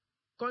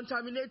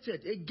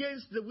contaminated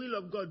against the will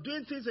of God,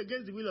 doing things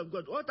against the will of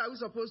God, what are we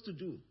supposed to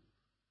do?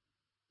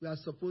 We are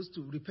supposed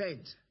to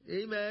repent.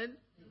 Amen? Amen.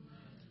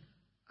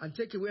 And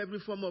take away every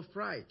form of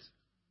pride.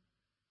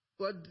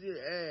 But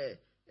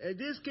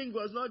this king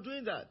was not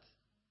doing that.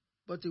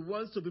 But he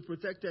wants to be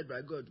protected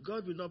by God.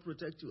 God will not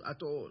protect you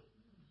at all.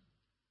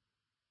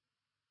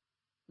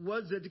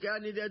 What Zedekiah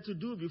needed to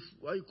do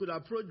before he could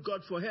approach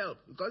God for help,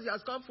 because he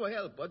has come for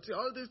help, but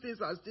all these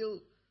things are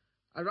still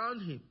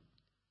around him.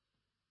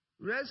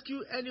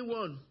 Rescue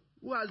anyone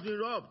who has been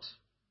robbed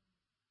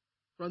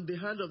from the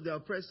hand of the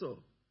oppressor,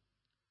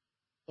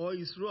 or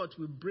his wrath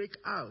will break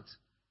out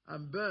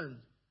and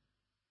burn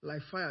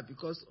like fire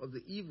because of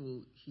the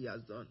evil he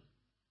has done.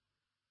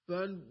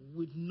 Burn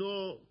with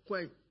no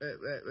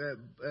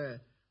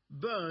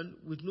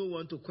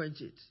one to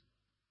quench it.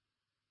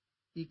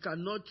 He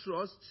cannot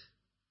trust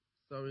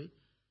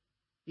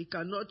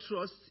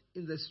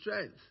in the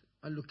strength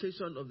and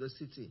location of the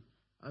city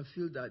and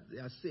feel that they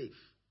are safe.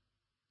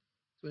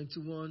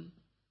 21,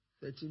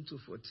 13 to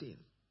 14.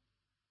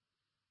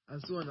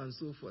 And so on and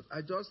so forth.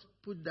 I just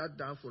put that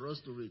down for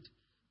us to read.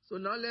 So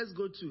now let's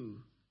go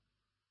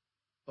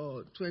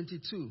to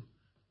 22.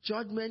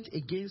 Judgment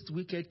against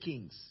wicked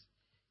kings.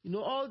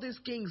 All these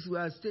kings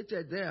were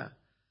stated there.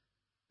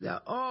 They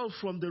are all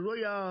from the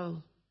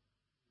royal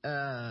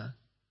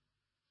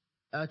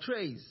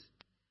trays.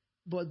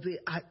 But they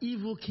are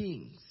evil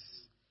kings.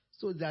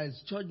 So there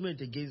is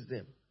judgment against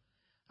them.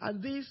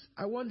 And this,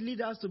 I want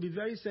leaders to be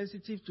very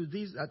sensitive to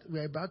this that we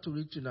are about to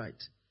read tonight.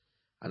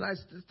 And I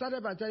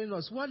started by telling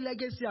us, what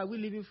legacy are we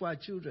leaving for our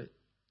children?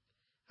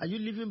 Are you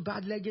leaving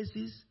bad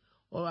legacies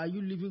or are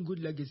you leaving good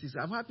legacies?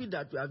 I'm happy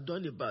that we have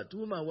done about,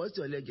 woman, what's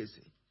your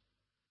legacy?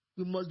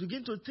 We must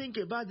begin to think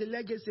about the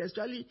legacy,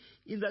 especially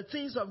in the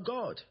things of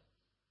God.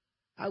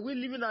 Are we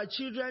leaving our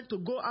children to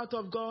go out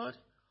of God?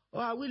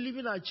 Or are we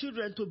leaving our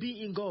children to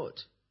be in God?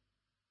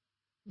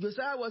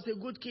 Josiah was a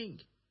good king,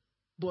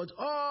 but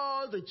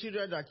all the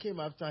children that came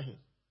after him.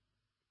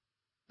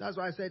 That's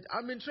why I said,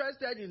 I'm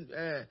interested in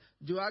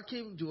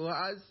Joachim,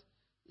 Joaz,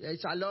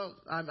 Shalom.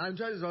 I'm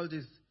interested in all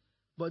this.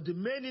 But the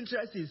main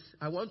interest is,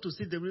 I want to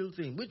see the real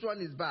thing. Which one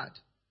is bad?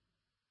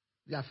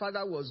 Their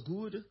father was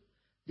good.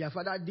 Their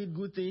father did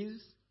good things.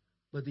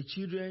 But the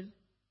children,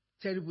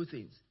 terrible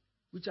things.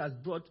 Which has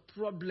brought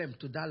problem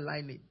to that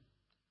lineage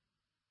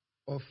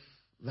of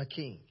the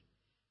king.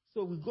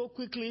 So we go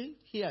quickly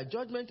here.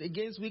 Judgment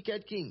against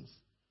wicked kings.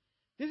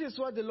 This is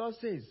what the Lord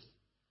says.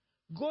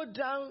 Go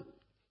down.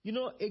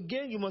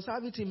 Again, you must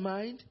have it in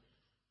mind.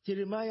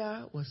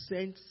 Jeremiah was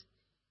sent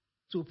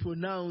to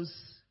pronounce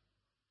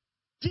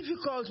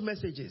difficult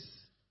messages.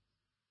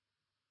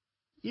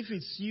 If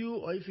it's you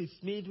or if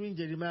it's me during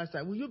Jeremiah's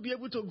time, will you be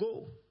able to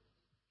go?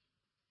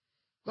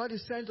 God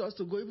has sent us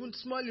to go. Even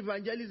small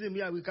evangelism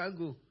here, we can't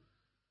go.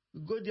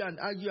 We go there and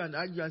argue and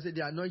say,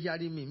 they are not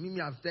hearing me. Me,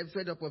 I'm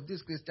fed up of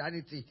this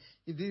Christianity.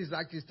 If this is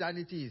like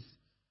Christianity is,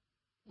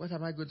 what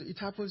am I going to do? It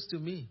happens to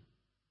me.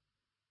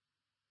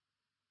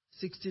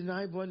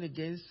 69 born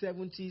again,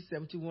 70,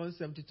 71,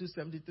 72,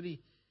 73.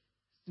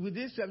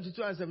 Within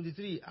 72 and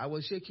 73, I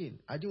was shaking.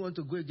 I didn't want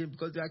to go again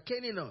because they are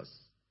caning us.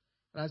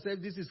 And I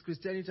said, this is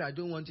Christianity, I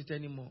don't want it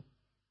anymore.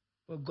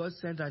 But God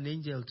sent an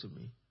angel to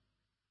me,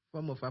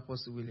 form of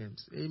Apostle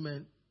Williams.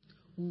 Amen.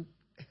 Who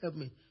helped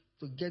me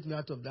to get me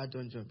out of that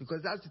dungeon.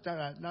 Because that's the time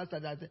I now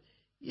started.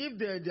 If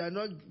they are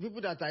not,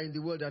 people that are in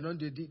the world,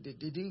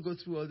 they didn't go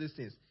through all these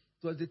things.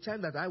 It was the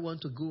time that I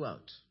want to go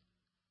out.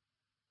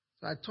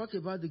 So I talk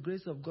about the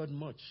grace of God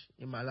much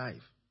in my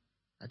life.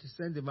 That He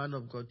sent the man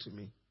of God to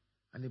me.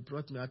 And He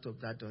brought me out of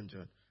that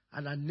dungeon.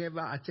 And I never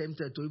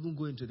attempted to even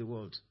go into the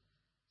world.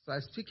 So I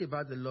speak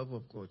about the love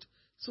of God.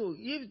 So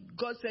if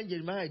God sent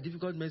Jeremiah a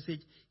difficult message,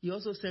 He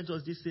also sent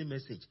us this same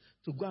message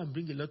to go and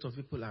bring a lot of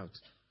people out.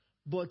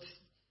 But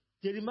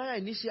Jeremiah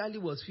initially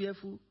was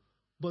fearful,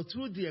 but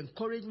through the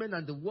encouragement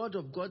and the word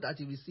of God that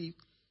he received,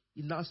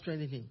 it now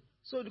strengthened him.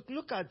 So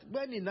look at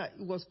when he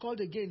was called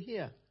again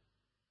here.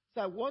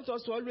 So I want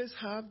us to always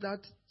have that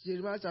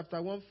Jeremiah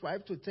chapter 1,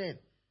 5 to 10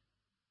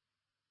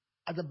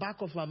 at the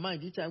back of our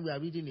mind each time we are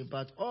reading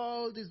about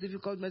all these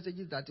difficult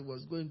messages that he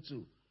was going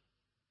to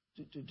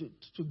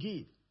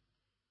give.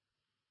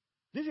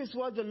 This is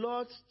what the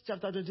Lord,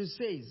 chapter 20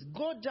 says.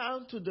 Go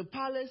down to the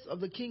palace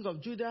of the king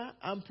of Judah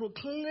and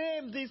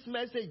proclaim this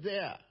message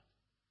there.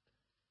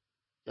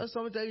 Just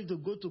someone tell you to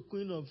go to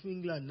Queen of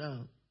England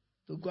now,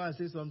 to go and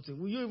say something.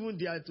 Will you even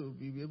dare to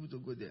be able to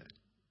go there?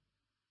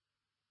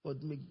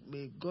 But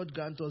may God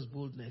grant us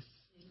boldness.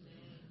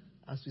 Amen.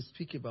 As we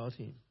speak about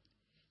him.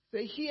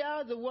 Say,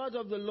 hear the word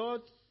of the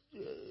Lord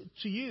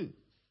to you,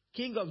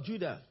 King of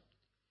Judah.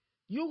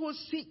 You who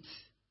sit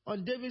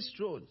on David's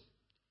throne,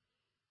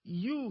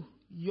 you,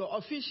 your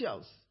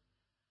officials,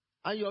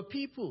 and your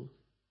people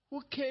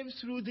who came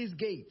through these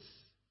gates.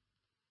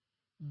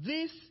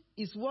 This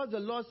is what the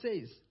Lord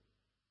says.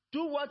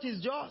 Do what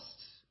is just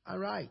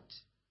and right.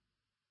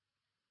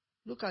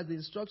 Look at the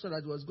instruction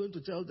that he was going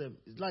to tell them.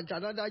 It's like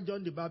another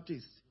John the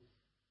Baptist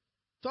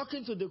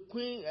talking to the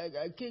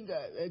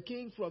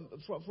king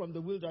from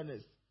the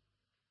wilderness.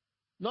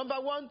 Number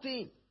one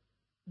thing,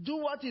 do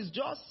what is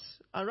just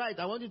and right.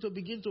 I want you to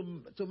begin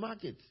to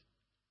mark it.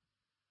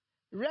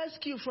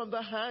 Rescue from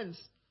the hands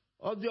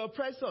of the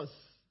oppressors,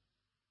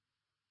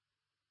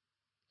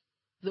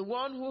 the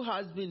one who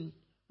has been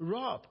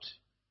robbed.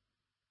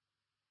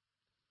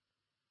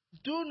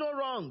 Do no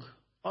wrong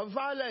or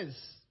violence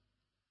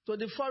to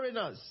the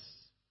foreigners,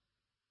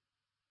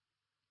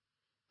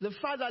 the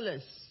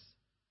fatherless,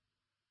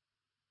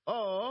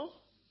 or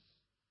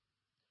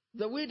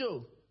the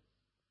widow,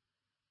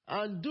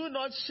 and do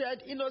not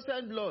shed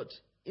innocent blood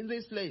in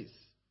this place.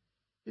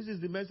 This is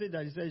the message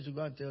that he said you should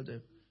go and tell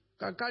them.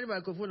 Can carry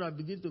microphone and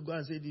begin to go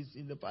and say this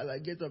in the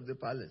palace, gate of the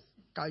palace.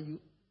 Can you?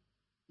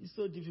 It's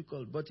so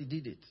difficult, but he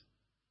did it.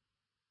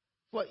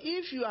 For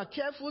if you are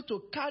careful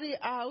to carry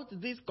out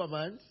these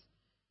commands,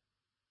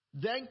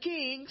 then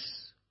kings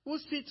who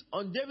sit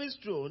on David's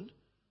throne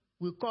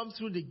will come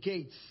through the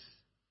gates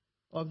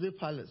of the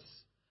palace,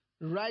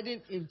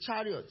 riding in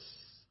chariots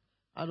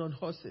and on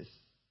horses,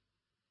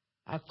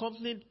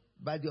 accompanied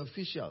by the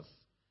officials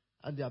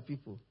and their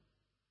people.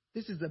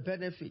 This is the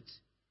benefit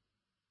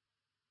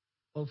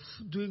of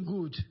doing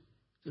good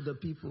to the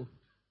people.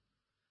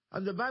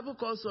 And the Bible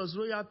calls us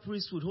royal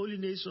priesthood, holy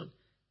nation,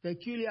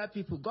 peculiar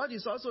people. God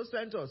has also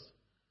sent us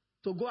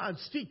to go and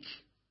speak.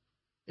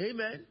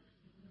 Amen.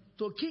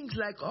 To kings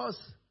like us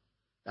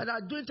that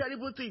are doing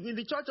terrible things. In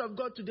the church of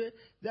God today,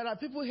 there are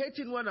people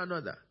hating one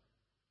another.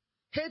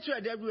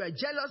 Hatred everywhere,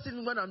 jealousy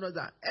in one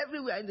another,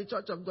 everywhere in the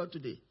church of God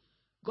today.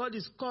 God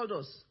has called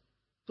us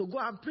to go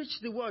and preach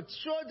the word.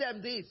 Show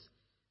them this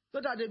so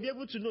that they'll be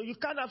able to know. You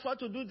can't afford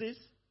to do this.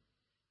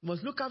 You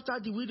must look after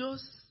the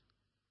widows.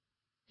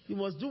 You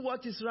must do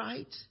what is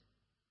right.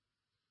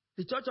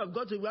 The church of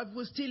God, where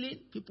people stealing,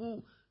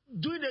 people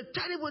doing the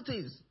terrible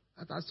things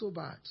that are so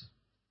bad.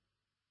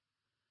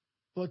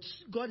 But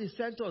God has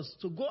sent us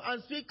to go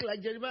and speak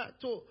like Jeremiah,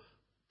 to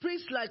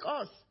priests like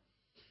us.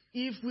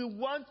 If we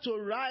want to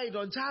ride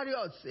on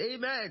chariots,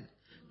 amen.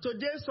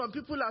 Today, some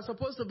people are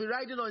supposed to be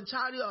riding on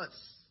chariots.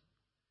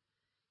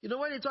 You know,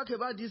 when you talk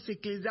about this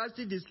Ecclesiastes,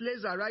 the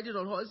slaves are riding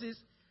on horses,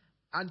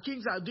 and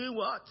kings are doing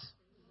what?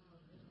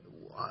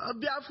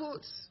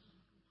 Barefoot.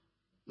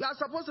 We are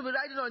supposed to be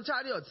riding on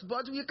chariots,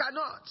 but we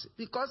cannot,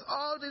 because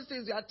all these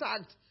things are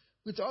tagged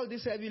with all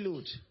this heavy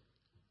load.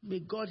 May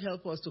God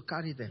help us to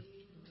carry them.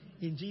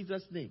 In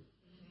Jesus' name.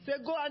 Say,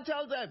 go and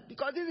tell them,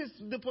 because this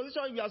is the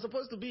position you are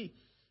supposed to be.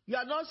 You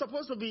are not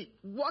supposed to be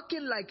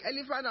walking like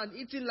elephant and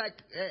eating like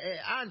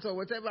ants or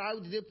whatever. How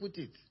did they put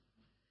it?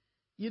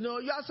 You know,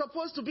 you are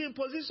supposed to be in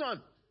position.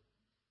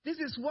 This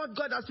is what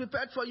God has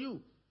prepared for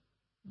you.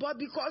 But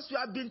because you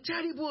have been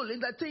terrible in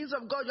the things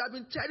of God, you have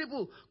been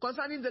terrible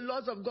concerning the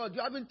laws of God,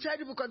 you have been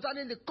terrible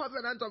concerning the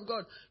covenant of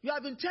God, you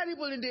have been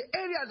terrible in the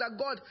areas that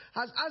God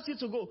has asked you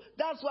to go.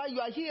 That's why you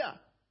are here.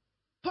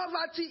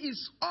 Poverty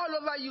is all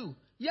over you.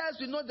 Yes,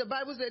 we know the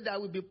Bible said there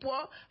will be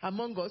poor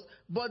among us,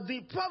 but the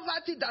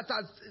poverty that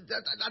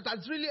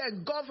has really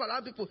engulfed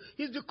around people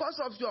is because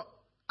of your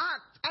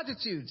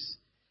attitudes,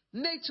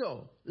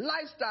 nature,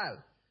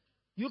 lifestyle.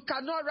 You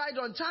cannot ride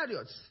on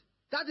chariots.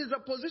 That is the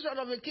position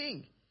of a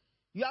king.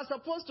 You are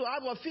supposed to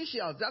have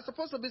officials. They are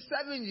supposed to be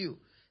serving you.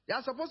 They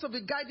are supposed to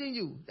be guiding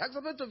you. They are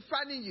supposed to be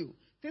fanning you.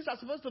 Things are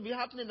supposed to be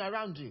happening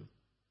around you.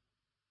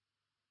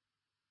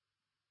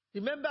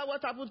 Remember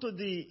what happened to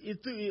the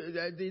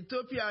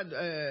Ethiopian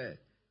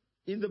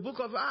in the book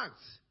of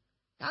Acts.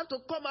 You have to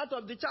come out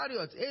of the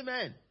chariot.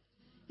 Amen.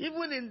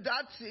 Even in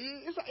that,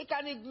 he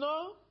can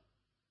ignore.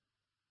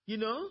 You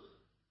know?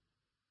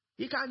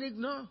 He can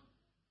ignore.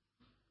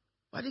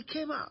 But he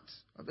came out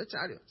of the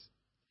chariot.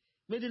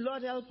 May the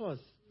Lord help us.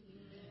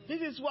 Amen.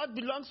 This is what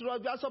belongs to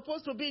us. We are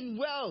supposed to be in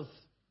wealth.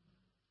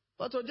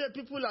 But today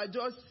people are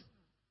just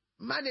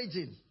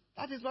managing.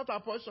 That is not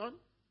our portion.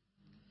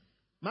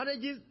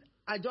 Marriages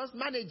are just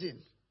managing.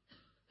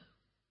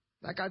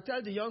 Like I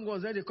tell the young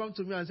ones when they come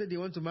to me and say they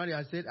want to marry,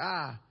 I said,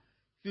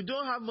 if you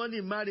don't have money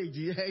in marriage,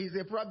 it's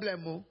a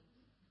problem. Oh.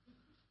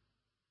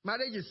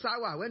 Marriage is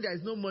sour when there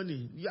is no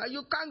money.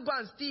 You can't go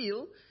and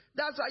steal.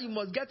 That's why you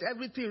must get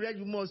everything ready.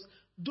 You must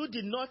do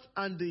the nuts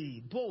and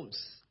the bolts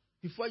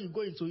before you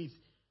go into it.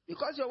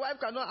 Because your wife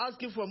cannot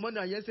ask you for money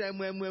and you say,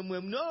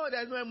 no,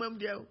 there's no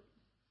there.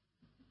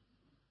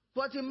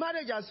 But in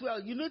marriage as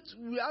well,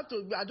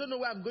 I don't know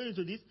why I'm going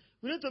into this.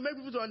 We need to make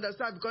people to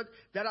understand, because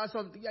there are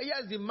some,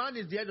 yes, the man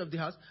is the head of the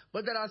house,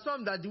 but there are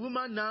some that the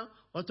woman now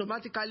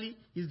automatically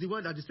is the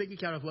one that is taking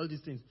care of all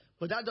these things.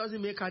 But that doesn't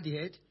make her the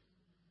head.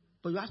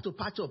 But you have to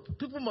patch up.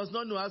 People must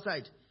not know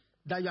outside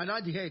that you are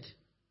not the head.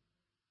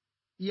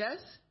 Yes?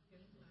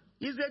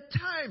 It's a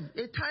time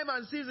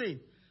and season.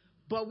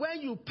 But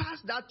when you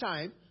pass that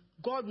time,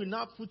 God will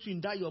now put you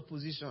in that your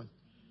position.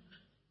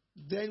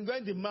 Then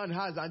when the man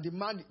has, and the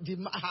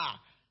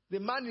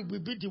man will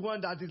be the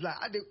one that is like,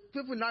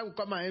 people now will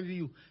come and envy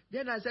you.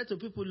 Then I said to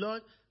people,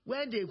 Lord,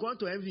 when they want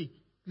to envy,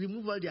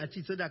 remove all their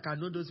teeth so that I can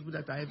know those people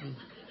that are envying.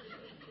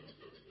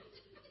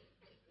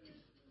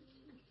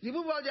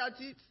 Remove all their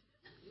teeth.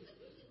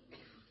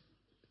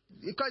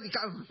 Because you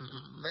can't.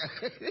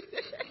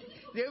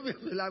 They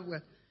will laugh.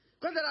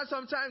 Because there are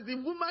sometimes the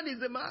woman is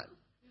the man.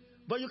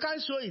 But you can't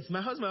show it.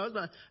 My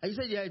husband. And you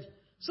say, yeah.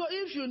 So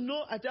if you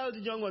know, I tell the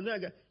young one,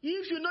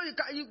 if you know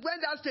when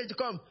that stage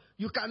comes,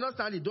 you cannot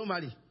stand it, don't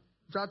marry.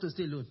 You have to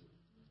stay alone.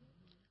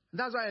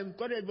 That's why I'm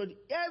calling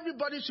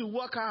everybody should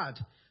work hard.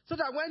 So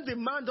that when the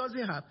man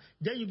doesn't have,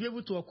 then you'll be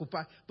able to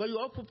occupy. But you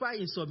occupy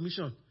in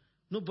submission.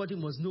 Nobody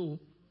must know.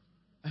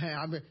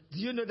 Do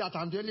you know that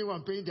I'm the only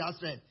one paying the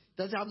house rent?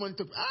 Doesn't have money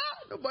to pay.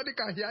 Nobody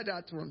can hear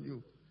that from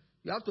you.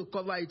 You have to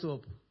cover it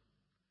up.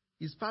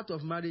 It's part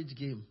of marriage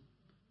game.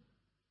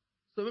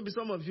 So maybe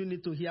some of you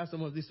need to hear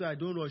some of this so I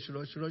don't rush.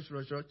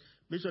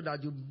 Make sure that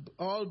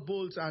all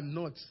bolts and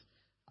nuts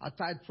are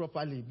tied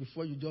properly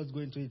before you just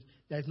go into it.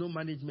 There is no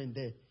management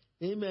there.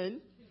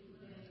 Amen?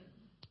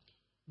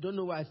 Don't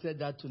know why I said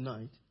that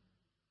tonight.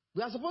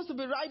 We are supposed to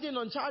be riding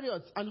on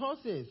chariots and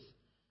horses,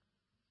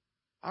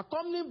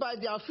 accompanied by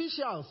the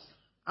officials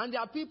and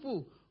their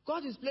people.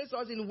 God has placed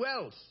us in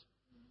wealth.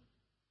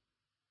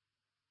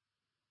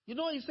 You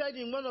know, he said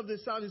in one of the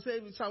Psalms, he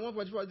said in Psalm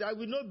 144, there will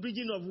be no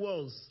bridging of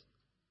walls.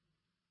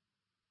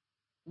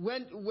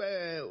 When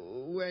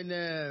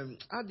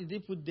how did they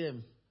put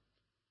them?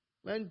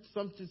 When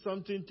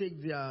something takes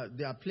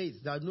their place,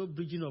 there's no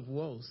bridging of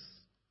walls.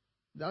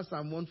 That's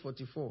Psalm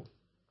 144.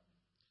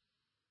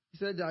 He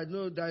said there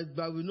will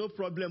be no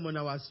problem on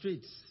our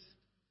streets.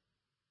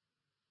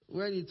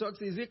 When he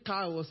talks, is it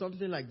car or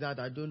something like that?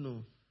 I don't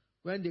know.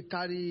 When they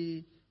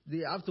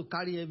have to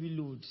carry heavy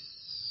loads.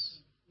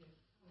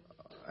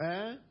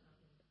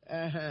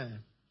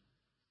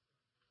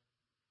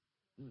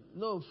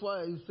 No, it's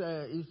when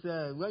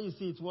you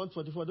see it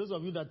 144. Those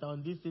of you that are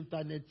on this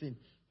internet thing,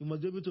 you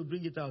must be able to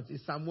bring it out.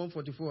 It's Psalm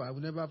 144. I will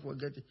never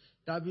forget it.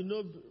 There will be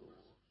no.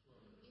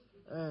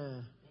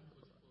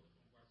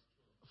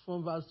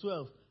 From verse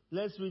 12.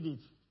 Let's read it.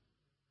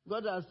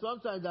 God has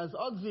sometimes there's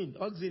oxen.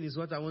 Oxen is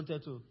what I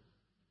wanted to.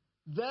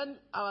 Then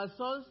our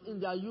sons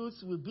in their youth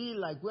will be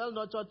like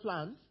well-nurtured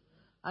plants,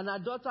 and our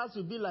daughters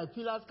will be like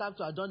pillars carved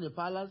to adorn a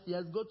palace.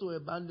 Yes, go to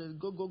a band,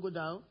 go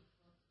down.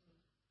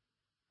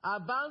 Our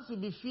barns will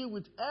be filled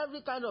with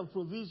every kind of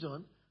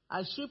provision.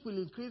 Our sheep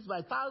will increase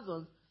by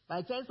thousands,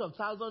 by tens of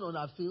thousands on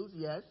our fields.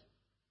 Yes.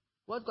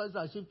 What causes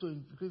our sheep to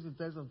increase in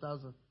tens of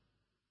thousands?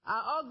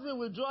 Our oxen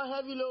will draw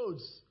heavy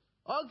loads.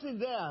 Oxen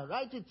there,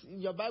 write it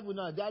in your Bible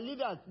now. They are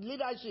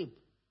leadership.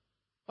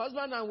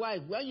 Husband and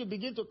wife, when you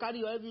begin to carry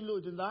your heavy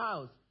load in the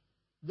house,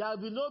 there will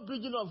be no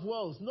bridging of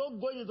walls, no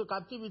going into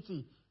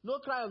captivity, no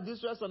cry of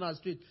distress on our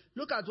street.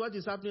 Look at what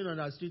is happening on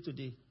our street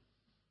today.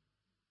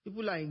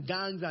 People are in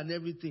gangs and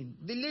everything.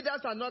 The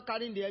leaders are not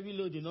carrying the heavy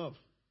load enough.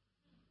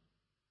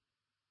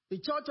 The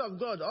church of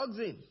God,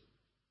 oxen.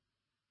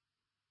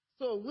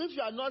 So if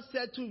you are not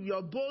settled,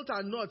 your bolt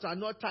and nuts are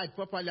not tied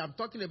properly. I'm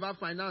talking about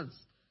finance.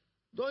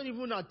 Don't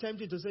even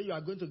attempt it to say you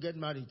are going to get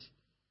married.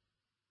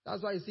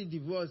 That's why you see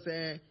divorce.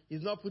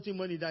 He's not putting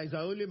money down. It's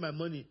only my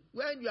money.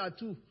 When you are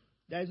two,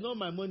 there is not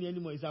my money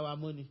anymore. It's our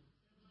money.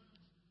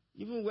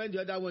 Even when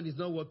the other one is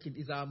not working,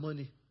 it's our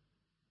money.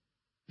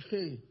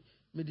 Hey,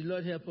 may the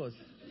Lord help us.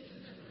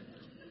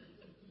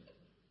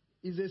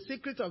 It's a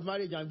secret of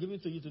marriage I'm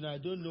giving to you tonight. I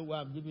don't know why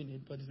I'm giving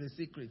it, but it's a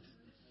secret.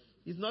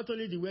 It's not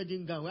only the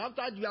wedding gown.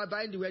 After you are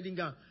buying the wedding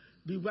gown,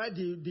 we buy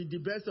the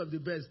best of the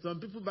best.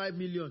 Some people buy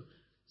million.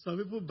 Some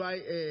people buy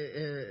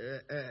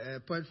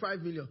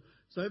 0.5 million.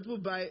 Some people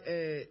buy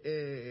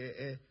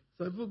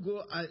some people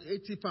go at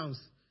 80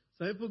 pounds.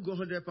 Some people go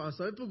 100 pounds.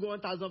 Some people go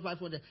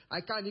 1,500.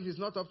 I can't if it's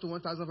not up to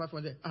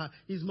 1,500.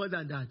 It's more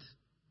than that.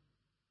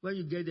 When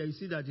you get there, you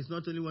see that it's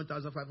not only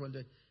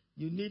 1,500.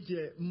 You need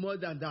more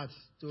than that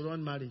to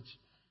run marriage.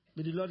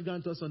 May the Lord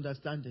grant us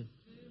understanding.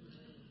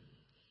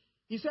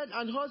 He said,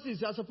 and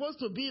horses are supposed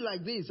to be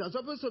like this. Are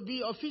supposed to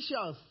be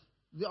officials,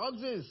 the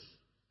oxen.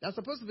 They are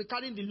supposed to be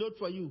carrying the load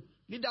for you.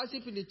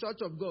 Leadership in the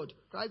church of God.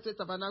 Christ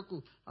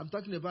Tabernacle, I'm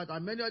talking about,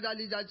 and many other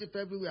leadership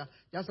everywhere.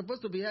 They are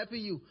supposed to be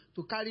helping you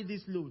to carry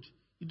this load.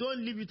 You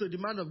don't leave it to the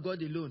man of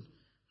God alone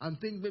and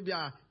think maybe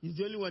he's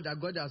the only one that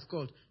God has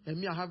called, and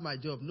me, I have my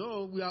job.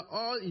 No, we are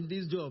all in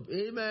this job.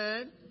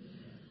 Amen?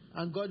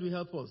 And God will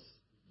help us.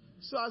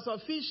 So as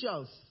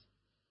officials,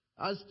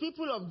 as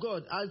people of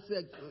God, as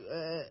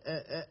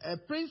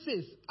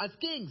princes, as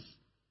kings,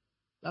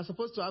 we are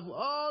supposed to have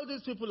all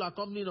these people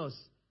accompanying us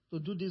to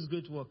do this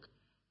great work,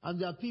 and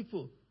their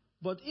people.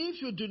 But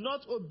if you do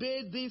not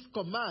obey these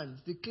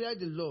commands, declare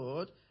the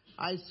Lord,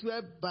 I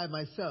swear by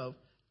myself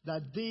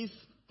that this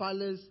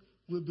palace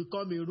will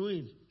become a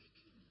ruin.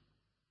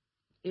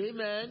 Amen.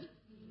 Amen.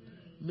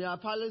 May our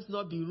palace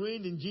not be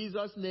ruined in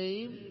Jesus'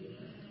 name. Amen.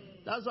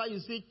 That's why you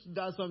see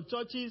there are some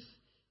churches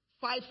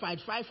fight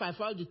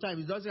all the time.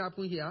 It doesn't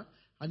happen here,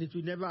 and it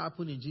will never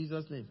happen in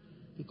Jesus' name,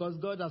 because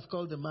God has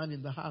called the man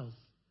in the house.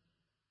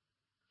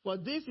 For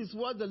this is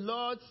what the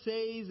Lord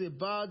says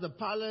about the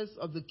palace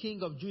of the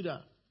king of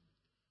Judah,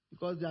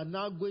 because they are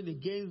now going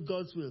against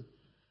God's will.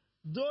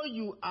 Though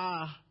you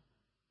are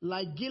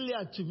like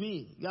Gilead to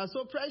me, you are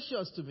so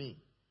precious to me,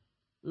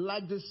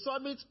 like the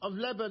summit of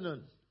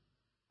Lebanon,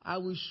 I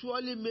will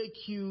surely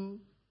make you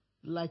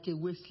like a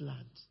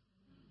wasteland,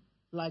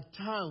 like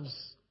towns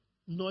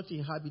not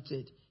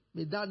inhabited.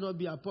 May that not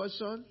be our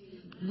portion.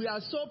 We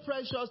are so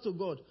precious to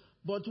God.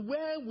 But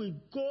when we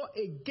go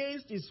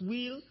against His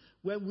will,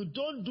 when we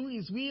don't do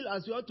His will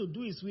as we ought to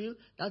do His will,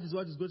 that is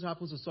what is going to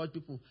happen to such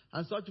people.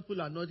 And such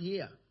people are not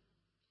here.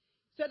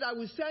 He said, I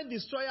will send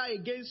destroyer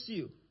against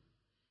you,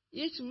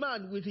 each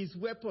man with his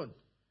weapon,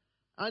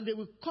 and they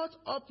will cut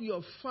up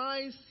your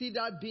fine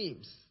cedar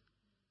beams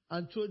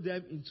and throw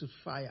them into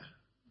fire.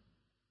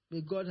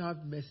 May God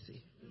have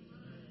mercy.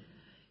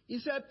 He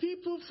said,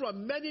 people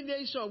from many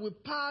nations will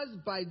pass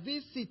by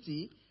this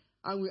city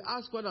and will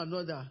ask one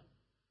another,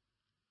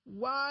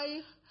 why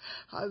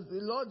has the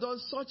Lord done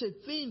such a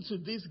thing to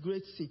this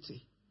great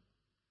city?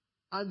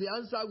 And the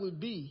answer will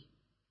be,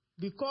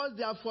 because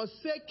they are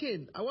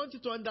forsaken. I want you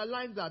to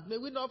underline that. May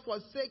we not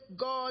forsake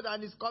God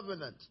and His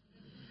covenant.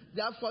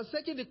 They are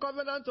forsaking the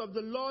covenant of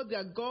the Lord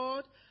their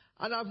God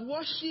and have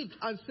worshipped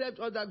and served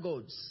other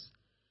gods.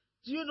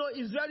 Do you know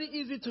it's very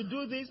easy to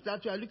do this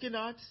that we are looking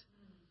at?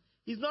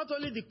 It's not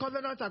only the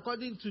covenant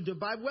according to the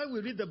Bible. When we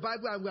read the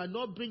Bible and we are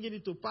not bringing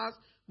it to pass,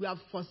 we have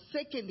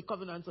forsaken the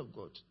covenant of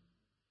God.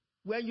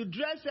 When you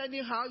dress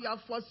anyhow, you are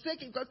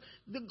forsaken, because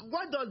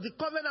what does the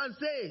covenant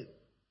say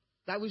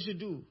that we should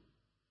do?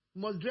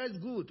 We must dress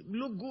good,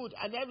 look good,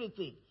 and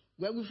everything.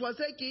 When we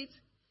forsake it,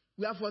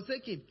 we are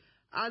forsaken.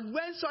 And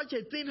when such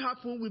a thing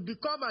happens, we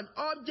become an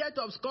object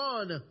of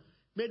scorn.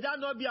 May that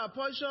not be our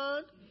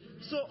portion.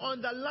 So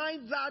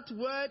underline that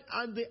word,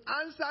 and the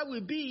answer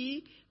will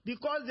be,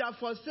 because they have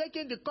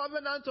forsaken the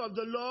covenant of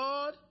the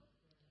Lord,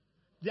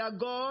 their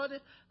God,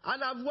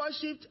 and have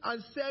worshipped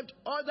and served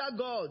other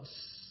gods.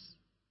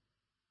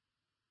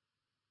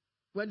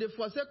 When they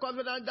forsake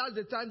covenant, that's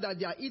the time that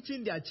they are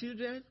eating their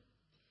children.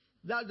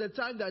 That's the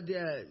time that they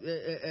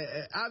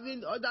are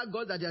having other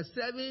gods that they are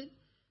serving.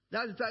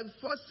 That's the time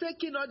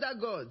forsaking other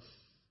gods,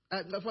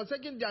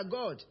 forsaking their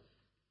God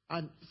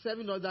and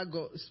serving other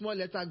gods, small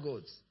letter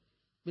gods.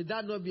 May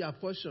that not be our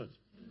portion.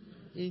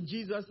 In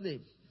Jesus'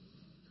 name.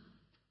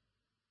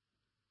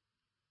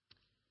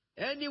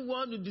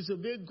 Anyone who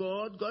disobeys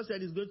God, God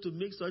said He's going to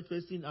make such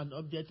person an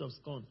object of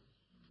scorn.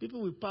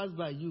 People will pass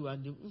by you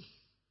and they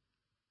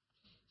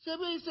say,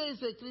 when you say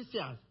he's a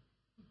Christian,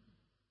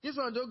 this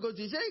one don't go to,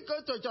 say,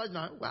 go to church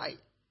now. Why?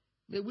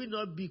 May we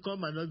not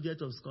become an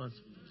object of scorn.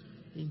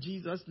 In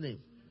Jesus' name.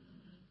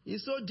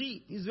 It's so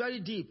deep. It's very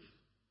deep.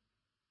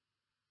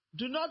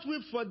 Do not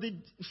weep for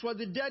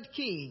the dead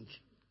king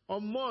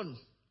or mourn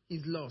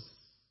his loss.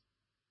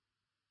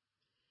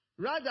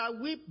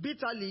 Rather, weep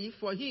bitterly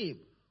for him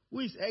who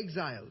is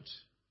exiled.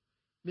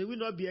 May we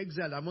not be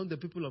exiled among the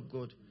people of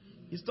God.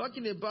 He's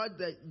talking about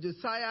the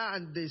Josiah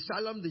and the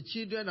Shalom, the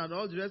children, and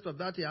all the rest of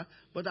that here.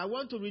 But I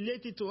want to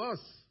relate it to us.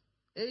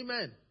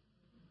 Amen.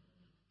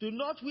 Do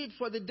not weep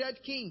for the dead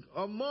king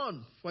or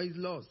mourn for his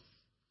loss.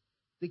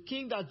 The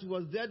king that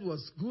was dead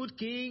was good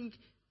king,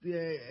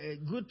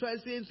 good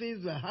person,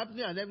 things were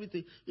happening and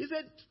everything. He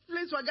said,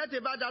 please forget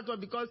about that one,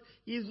 because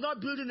he's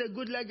not building a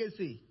good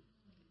legacy.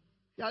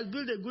 He has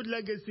built a good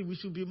legacy. We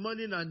should be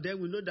mourning, and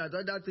then we know that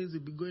other things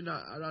will be going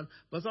around.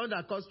 But some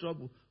that cause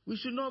trouble, we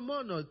should not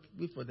mourn or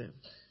weep for them.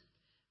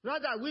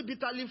 Rather, weep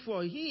bitterly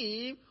for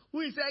him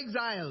who is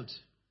exiled.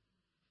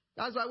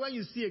 That's why when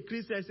you see a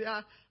Christian say,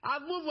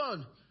 I've moved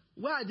on.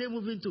 Where are they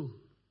moving to?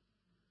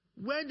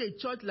 When a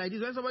church like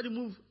this, when somebody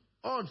moves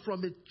on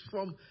from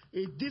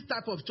this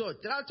type of church,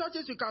 there are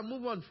churches you can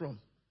move on from,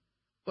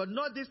 but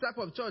not this type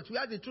of church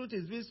where the truth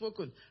is being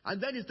spoken,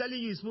 and then he's telling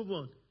you he's move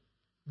on.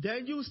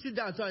 Then you sit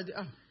down and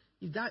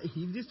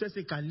if this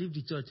person can leave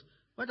the church,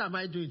 what am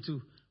I doing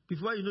too?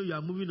 Before you know, you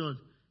are moving on.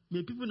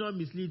 May people not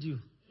mislead you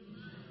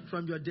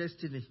from your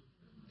destiny.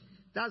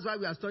 That's why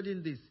we are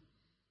studying this.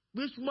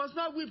 We must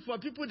not weep for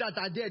people that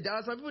are dead. There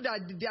are some people that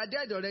they are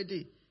dead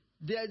already.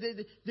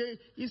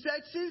 He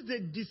said, since they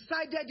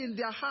decided in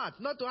their heart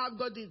not to have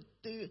God,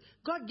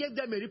 God gave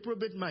them a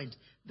reprobate mind.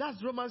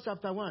 That's Romans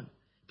chapter 1.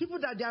 People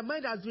that their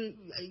mind has been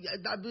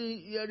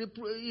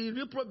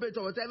reprobate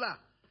or whatever,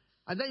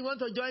 and then you want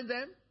to join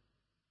them,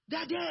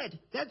 they're dead.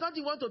 There's not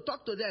you want to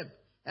talk to them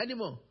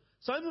anymore.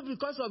 Some people,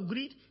 because of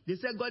greed, they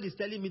say, God is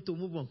telling me to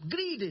move on.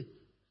 Greed.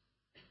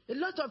 A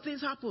lot of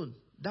things happen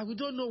that we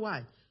don't know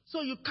why.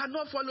 So you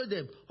cannot follow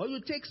them. Or you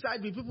take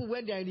side with people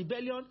when they are in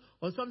rebellion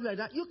or something like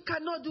that. You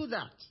cannot do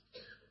that.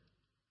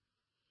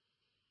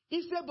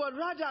 He said, but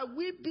rather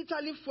weep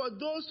bitterly for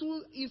those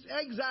who is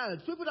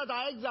exiled. People that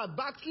are exiled,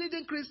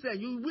 backsliding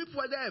Christians, you weep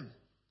for them.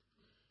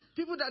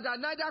 People that are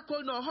neither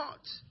cold nor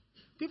hot.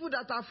 People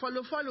that are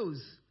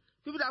follows.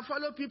 People that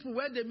follow people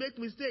when they make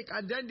mistake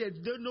and then they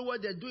don't know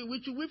what they're doing.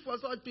 We should weep for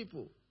such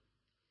people.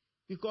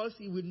 Because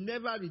he will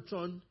never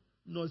return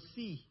nor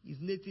see his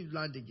native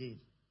land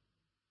again.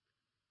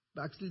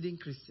 Backsliding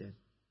Christian.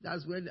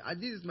 That's when, and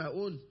this is my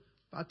own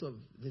part of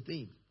the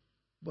thing.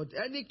 But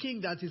any king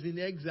that is in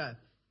exile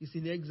is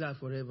in exile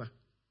forever.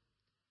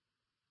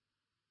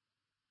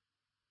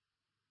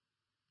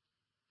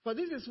 For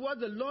this is what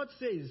the Lord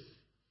says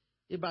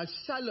about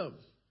Shalom,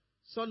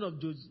 son of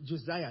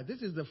Josiah.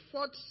 This is the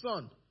fourth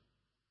son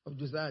of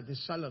Josiah, the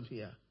Shalom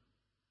here.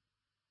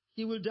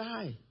 He will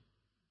die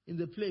in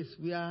the place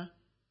where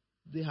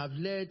they have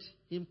led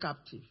him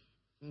captive.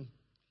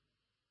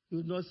 He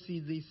will not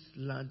see this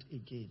land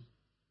again.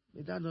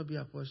 May that not be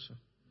a portion.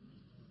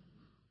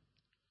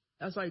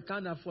 That's why you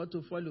can't afford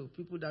to follow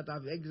people that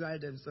have exiled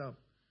themselves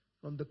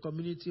from the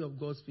community of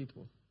God's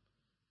people.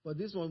 But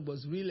this one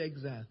was real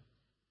exile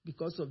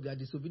because of their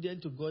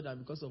disobedience to God and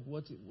because of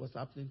what was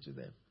happening to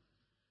them.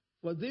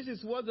 But this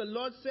is what the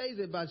Lord says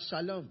about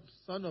Shalom,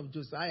 son of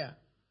Josiah,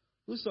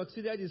 who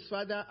succeeded his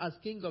father as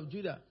king of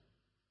Judah,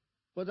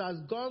 but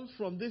has gone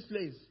from this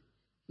place.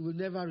 He will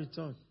never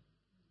return.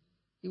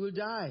 He will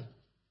die.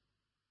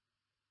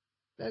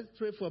 Let's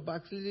pray for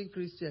backsliding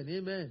Christian.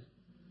 Amen.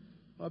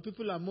 Or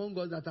people among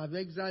us that have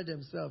exiled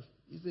themselves.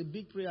 It's a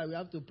big prayer. We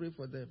have to pray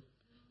for them.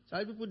 So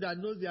people that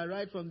know their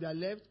right from their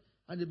left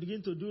and they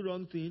begin to do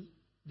wrong thing,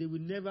 they will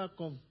never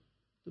come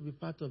to be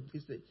part of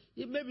this thing.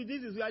 Maybe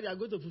this is where they are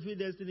going to fulfill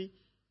destiny.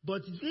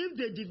 But if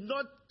they did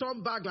not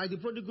turn back like the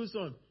prodigal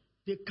son,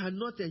 they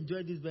cannot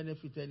enjoy this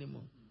benefit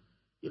anymore.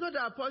 You know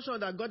there are portions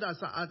that God has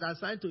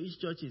assigned to each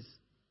churches.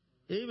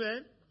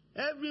 Amen.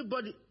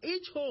 Everybody,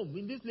 each home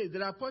in this place,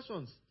 there are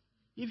portions.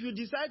 If you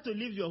decide to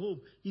leave your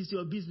home, it's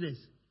your business.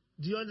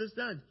 Do you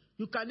understand?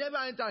 You can never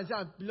enter and say,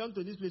 I belong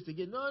to this place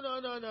again.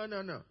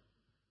 No.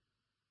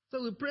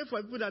 So we pray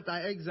for people that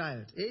are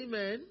exiled.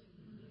 Amen.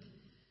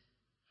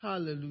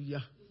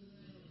 Hallelujah.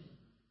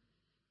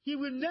 He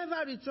will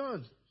never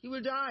return. He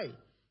will die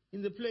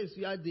in the place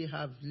where they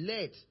have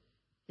led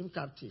him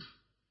captive.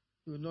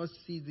 He will not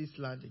see this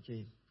land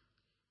again.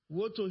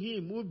 Woe to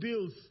him who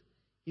builds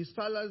his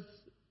palace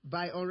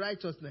by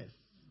unrighteousness,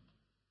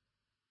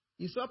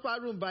 his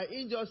upper room by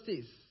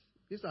injustice.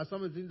 These are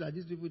some of the things that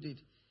these people did.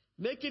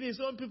 Making his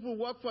own people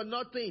work for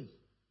nothing.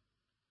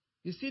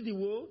 You see, the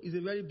woe is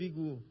a very big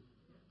woe.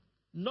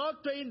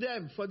 Not paying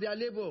them for their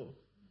labor.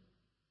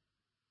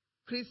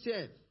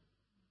 Christian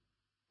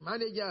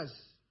managers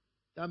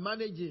that are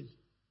managing.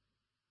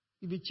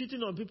 You be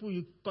cheating on people,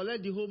 you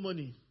collect the whole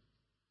money.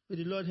 May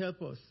the Lord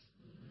help us.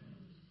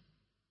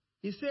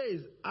 He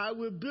says, I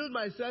will build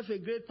myself a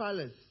great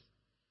palace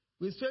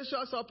with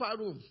spacious upper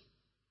room.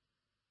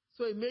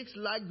 So he makes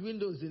large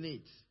windows in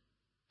it.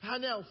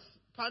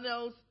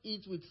 Panels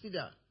it with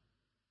cedar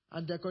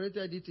and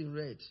decorated it in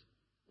red.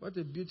 What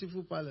a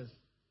beautiful palace.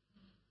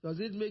 Does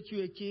it make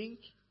you a king?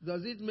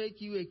 Does it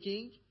make you a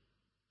king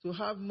to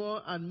have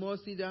more and more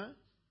cedar?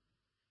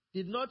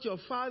 Did not your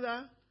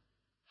father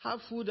have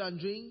food and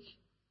drink?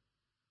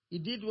 He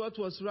did what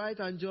was right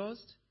and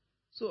just,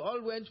 so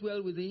all went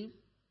well with him.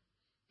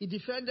 He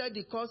defended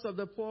the cause of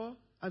the poor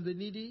and the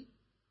needy,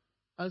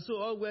 and so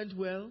all went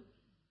well.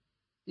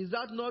 Is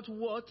that not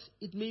what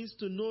it means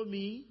to know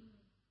me?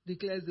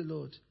 Declares the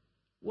Lord.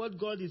 What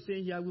God is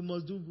saying here, we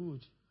must do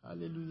good.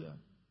 Hallelujah.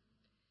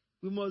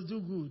 We must do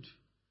good.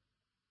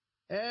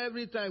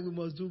 Every time we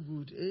must do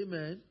good.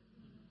 Amen.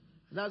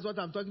 And that's what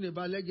I'm talking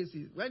about,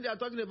 legacy. When they are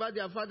talking about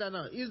their father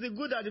now, it's the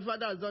good that the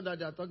father has done that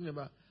they are talking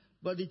about.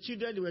 But the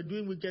children, they were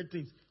doing wicked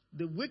things.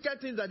 The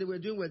wicked things that they were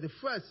doing were the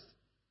first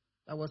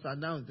that was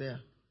announced there.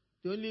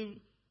 They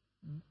only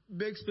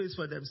make space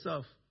for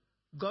themselves,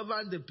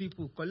 govern the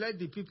people, collect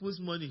the people's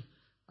money,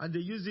 and they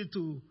use it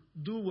to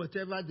do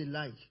whatever they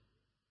like.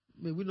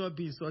 May we not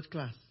be in such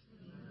class.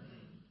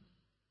 Amen.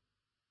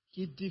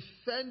 He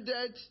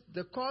defended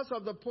the cause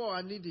of the poor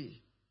and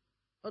needy.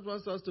 God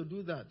wants us to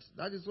do that.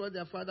 That is what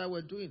their father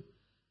were doing.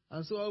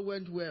 And so all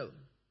went well.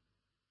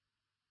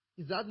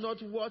 Is that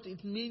not what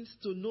it means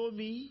to know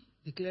me?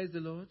 Declares the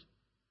Lord.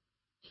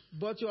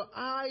 But your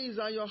eyes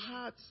and your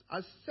hearts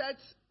are set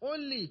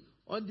only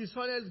on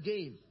dishonest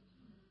gain,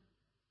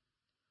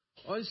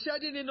 on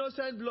shedding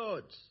innocent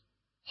blood,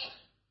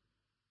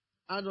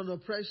 and on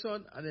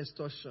oppression and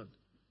extortion.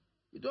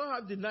 You don't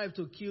have the knife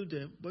to kill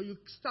them, but you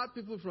stab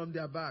people from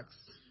their backs.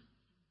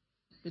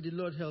 May the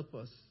Lord help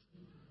us.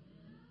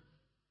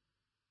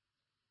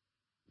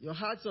 Your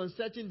heart's on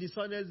certain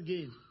dishonest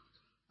gain.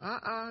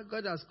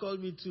 God has called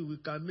me too. We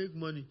can make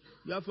money.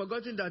 You have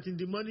forgotten that in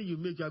the money you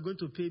make, you are going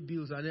to pay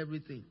bills and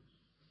everything.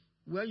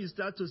 When you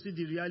start to see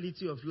the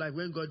reality of life,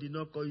 when God did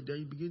not call you, then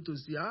you begin to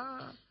see,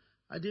 I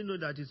didn't know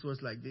that it was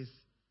like this.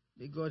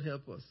 May God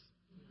help us.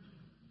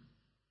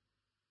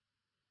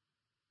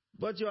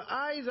 But your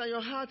eyes and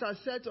your heart are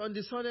set on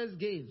dishonest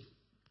gain,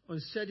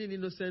 on shedding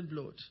innocent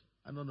blood,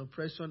 and on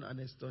oppression and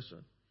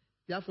extortion.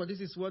 Therefore, this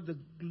is what the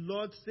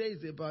Lord says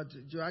about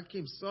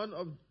Joachim, son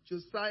of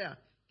Josiah,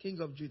 king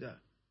of Judah.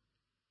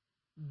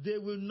 They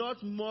will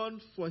not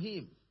mourn for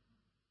him.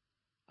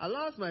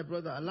 Alas, my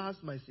brother, alas,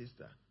 my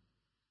sister.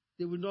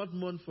 They will not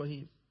mourn for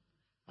him.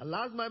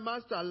 Alas, my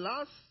master,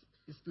 alas,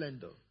 his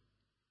splendor.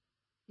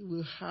 He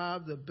will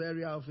have the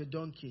burial of a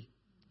donkey,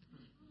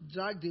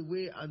 dragged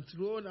away and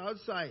thrown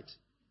outside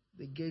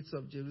the gates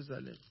of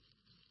Jerusalem.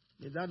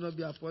 May that not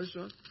be our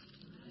portion?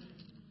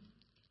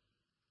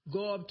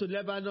 Go up to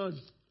Lebanon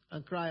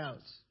and cry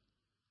out.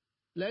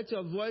 Let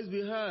your voice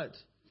be heard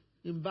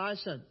in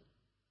Bashan.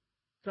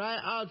 Cry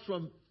out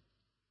from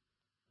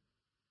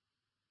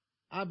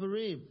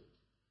Abarim,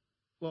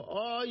 for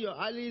all your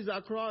alleys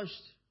are crushed.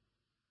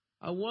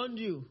 I warned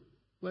you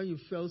when you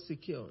felt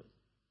secure,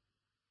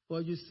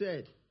 but you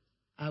said,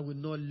 I will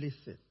not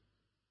listen.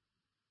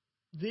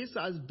 This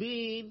has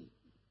been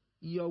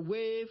your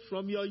way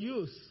from your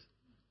youth,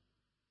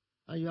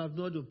 and you have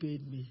not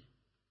obeyed me.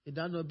 May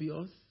that not be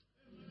us?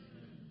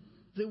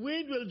 The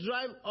wind will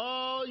drive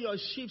all your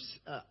ships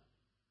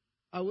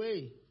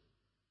away,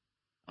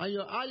 and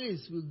your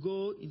allies will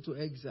go into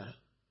exile.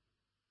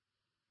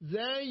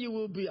 Then you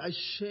will be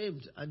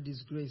ashamed and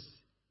disgraced.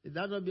 Did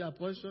that not be our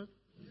portion?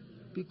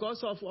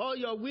 Because of all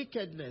your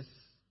wickedness,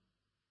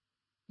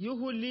 you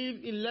who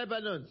live in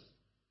Lebanon,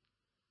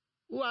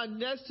 who are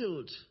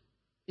nestled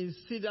in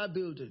cedar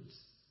buildings,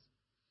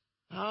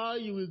 how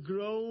you will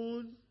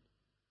groan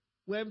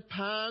when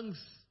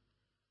pangs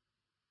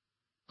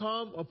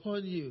come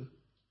upon you,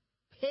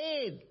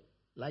 pain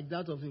like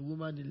that of a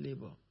woman in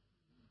labor.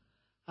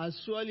 As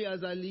surely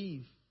as I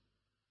live,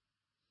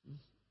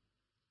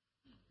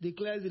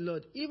 declares the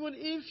Lord, even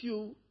if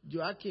you,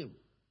 Joachim,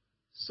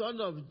 son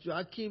of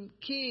Joachim,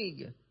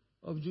 king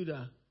of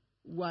Judah,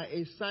 were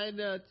a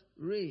signet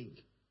ring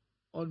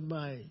on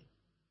my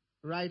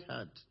right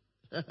hand,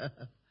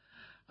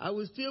 I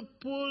will still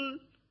pull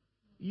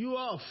you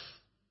off.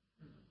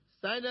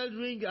 Signet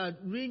ring and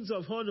rings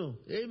of honor.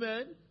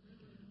 Amen.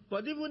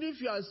 But even if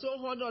you are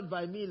so honored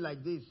by me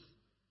like this,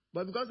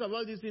 but because of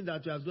all these things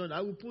that you have done,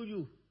 I will pull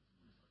you.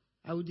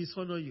 I will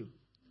dishonor you.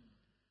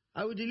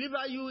 I will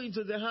deliver you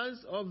into the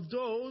hands of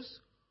those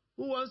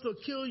who want to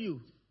kill you,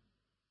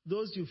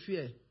 those you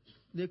fear,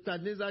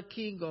 Nebuchadnezzar,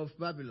 king of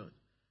Babylon,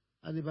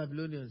 and the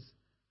Babylonians.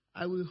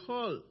 I will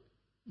haul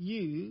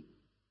you,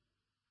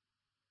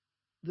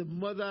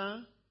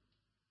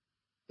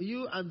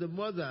 you and the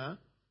mother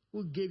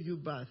who gave you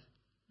birth,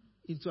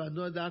 into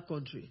another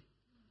country,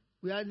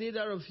 where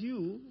neither of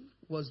you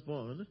was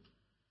born,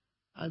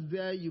 and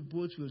there you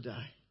both will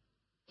die.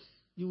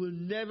 You will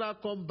never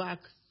come back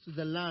to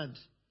the land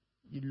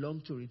you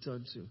long to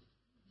return to.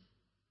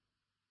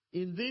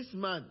 In this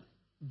man,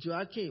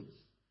 Joachim,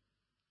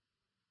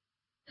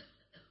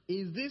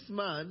 is this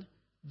man,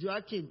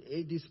 Joachim,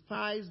 a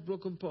despised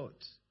broken pot,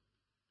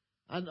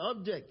 an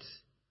object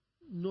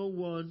no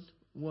one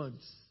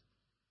wants?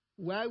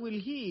 Why will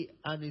he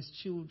and his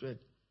children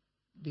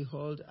be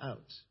hauled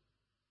out,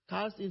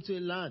 cast into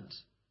a land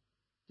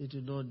they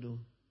do not know?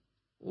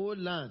 O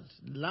land,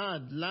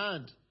 land,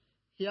 land,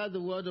 hear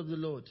the word of the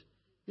Lord.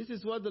 This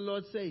is what the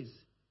Lord says.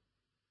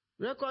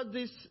 Record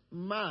this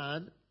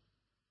man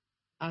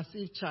as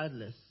if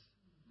childless,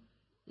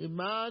 a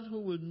man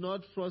who will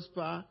not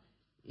prosper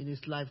in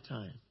his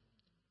lifetime,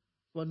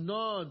 for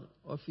none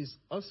of his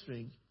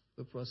offspring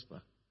will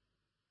prosper.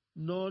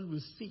 None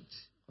will sit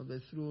on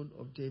the throne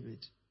of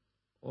David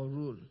or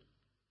rule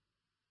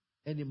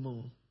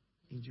anymore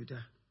in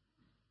Judah.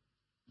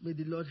 May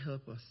the Lord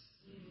help us.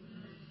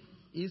 Amen.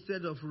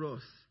 Instead of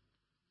wrath,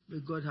 may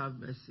God have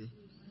mercy.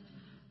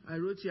 I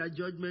wrote here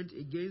judgment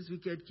against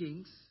wicked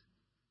kings.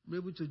 I'm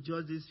able to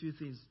judge these few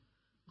things.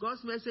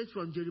 God's message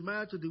from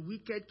Jeremiah to the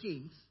wicked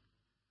kings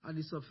and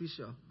his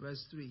official,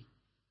 verse 3.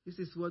 This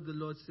is what the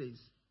Lord says.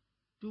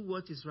 Do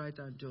what is right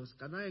and just.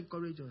 Can I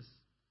encourage us?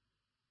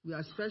 We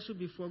are special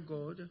before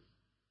God.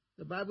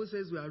 The Bible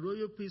says we are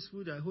royal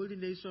priesthood, a holy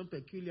nation,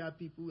 peculiar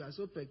people. We are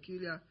so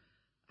peculiar.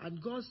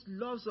 And God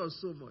loves us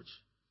so much.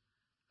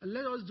 And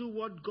let us do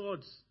what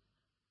God's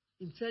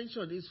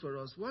intention is for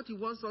us. What he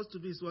wants us to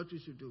do is what we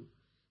should do.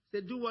 He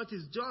said, do what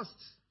is just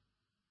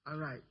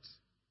and right.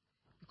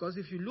 Because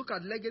if you look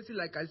at legacy,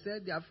 like I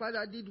said, their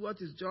father did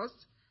what is just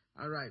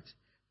and right.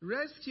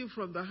 Rescue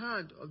from the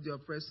hand of the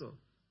oppressor,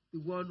 the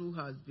one who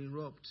has been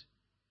robbed.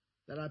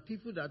 There are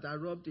people that are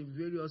robbed in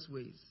various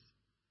ways.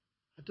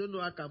 I don't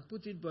know how I can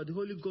put it, but the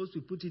Holy Ghost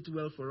will put it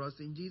well for us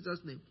in Jesus'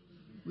 name.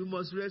 We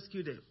must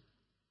rescue them.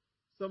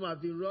 Some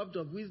have been robbed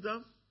of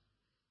wisdom.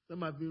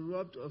 Some have been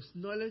robbed of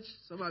knowledge.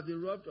 Some have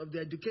been robbed of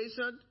their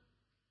education.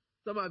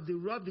 Some have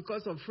been robbed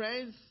because of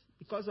friends,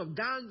 because of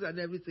gangs and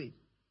everything.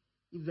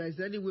 If there is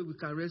any way we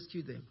can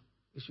rescue them,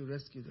 we should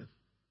rescue them.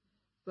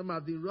 Some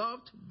have been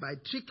robbed by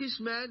trickish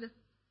men.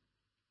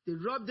 They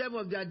rob them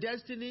of their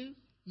destiny.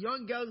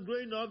 Young girls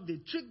growing up, they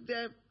trick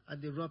them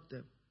and they rob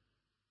them.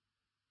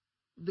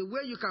 The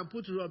way you can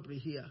put robbery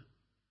here,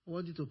 I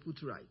want you to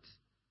put right.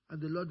 And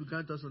the Lord will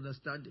grant us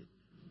understanding.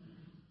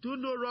 Do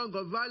no wrong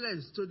or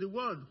violence to the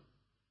one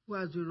who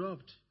has been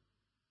robbed.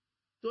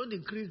 Don't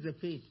increase the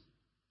pain.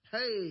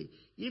 Hey,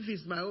 if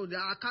it's my own,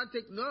 I can't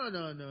take. No.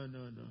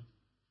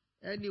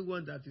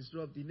 Anyone that is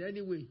robbed in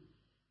any way,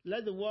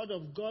 let the word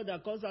of God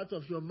that comes out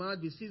of your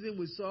mouth be seasoned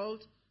with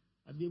salt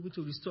and be able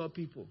to restore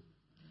people.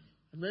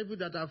 And people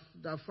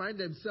that find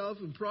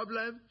themselves in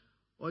problem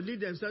or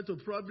lead themselves to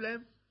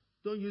problem,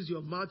 don't use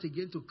your mouth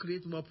again to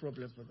create more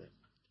problems for them.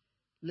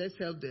 Let's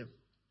help them.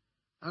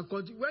 And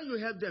when you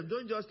help them,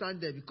 don't just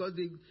stand there, because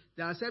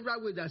there are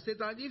several ways that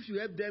Satan, if you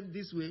help them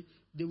this way,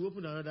 they will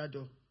open another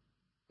door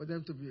for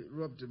them to be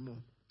robbed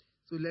more.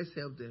 So let's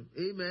help them.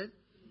 Amen.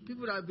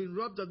 People that have been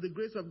robbed of the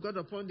grace of God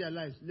upon their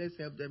lives, let's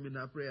help them in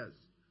our prayers.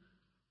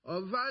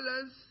 Or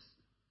violence,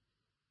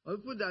 or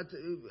people that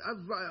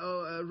have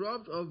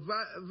robbed of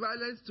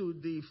violence to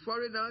the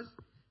foreigners,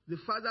 the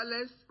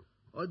fatherless,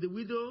 or the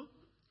widow,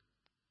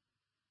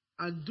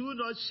 and do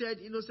not shed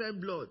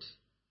innocent blood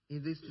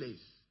in this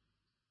place.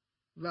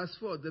 Verse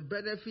 4, the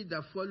benefit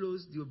that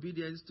follows the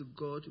obedience to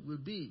God will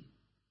be.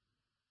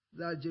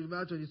 That's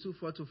Jeremiah 22,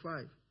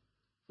 4-5.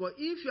 For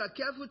if you are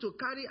careful to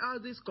carry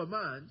out this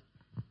command,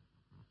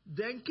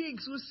 then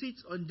kings who sit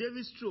on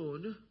David's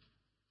throne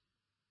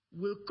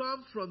will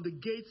come from the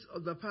gates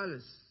of the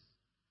palace,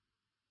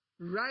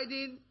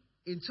 riding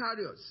in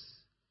chariots.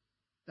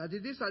 That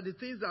these are the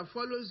things that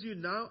follows you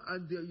now,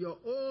 and your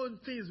own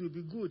things will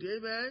be good.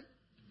 Amen.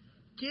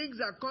 Kings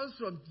that comes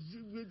from,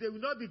 they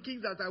will not be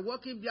kings that are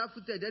walking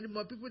barefooted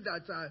anymore, people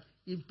that are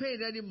in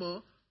pain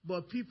anymore,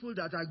 but people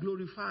that are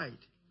glorified.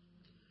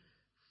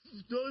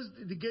 Those,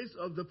 the gates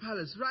of the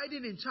palace,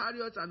 riding in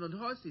chariots and on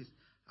horses,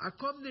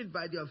 accompanied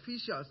by the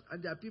officials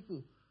and their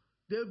people.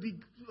 They will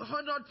be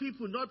honored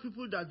people, not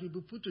people that will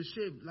be put to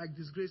shame, like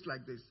disgrace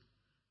like this.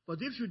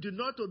 But if you do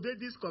not obey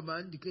this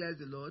command, declares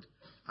the Lord,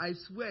 I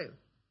swear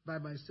by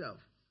myself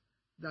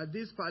that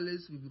this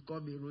palace will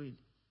become a ruin.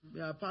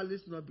 May our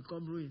palace not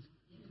become ruined.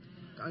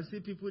 I see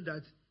people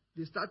that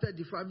they started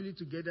the family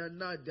together,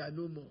 now they are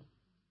no more.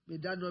 May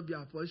that not be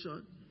our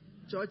portion.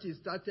 Churches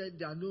started,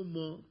 they are no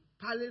more.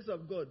 Palace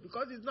of God,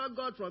 because it's not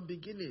God from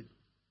beginning.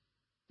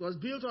 It was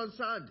built on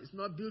sand. It's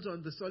not built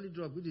on the solid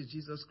rock, which is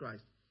Jesus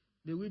Christ.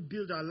 May we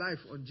build our life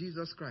on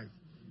Jesus Christ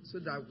so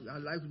that our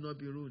life will not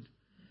be ruined.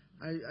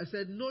 I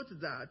said, note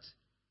that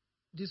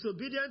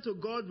disobedience to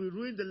God will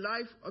ruin the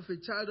life of a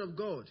child of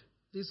God.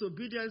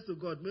 Disobedience to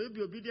God. May we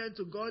be obedient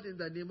to God in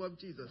the name of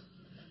Jesus.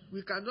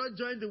 We cannot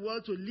join the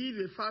world to live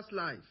a fast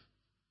life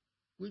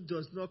which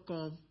does not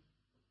come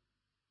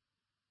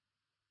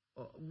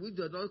or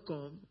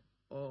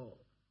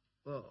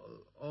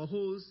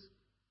holds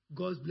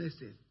God's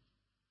blessing.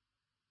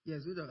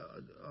 Yes, we don't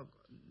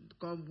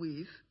come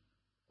with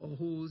or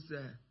holds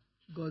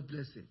God's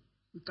blessing.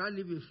 We can't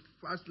live a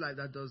fast life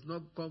that does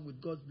not come with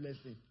God's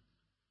blessing.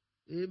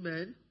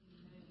 Amen.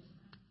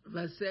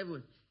 Verse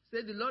 7.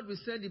 Say the Lord will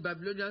send the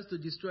Babylonians to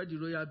destroy the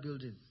royal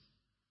buildings.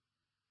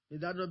 May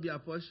that not be our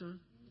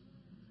portion?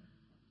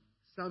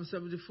 Psalm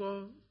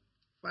 74,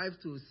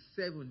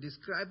 5-7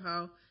 describe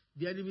how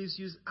the enemies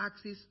use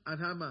axes and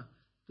hammer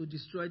to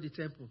destroy the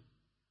temple.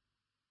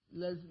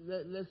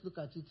 Let's look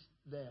at it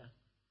there.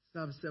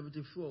 Psalm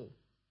 74,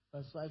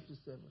 verse 5-7.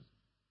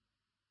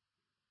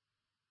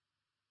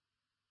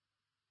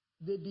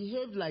 They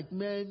behaved like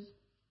men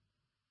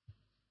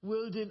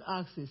wielding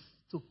axes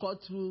to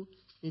cut through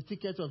a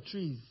thicket of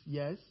trees,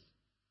 yes.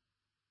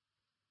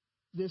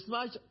 They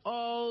smashed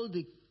all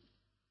the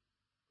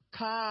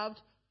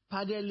carved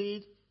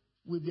paneling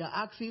with their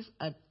axes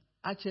and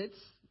hatchets.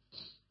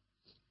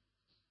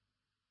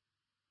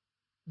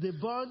 They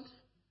burned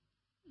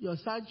your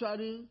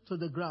sanctuary to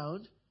the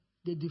ground.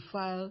 They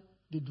defile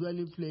the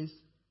dwelling place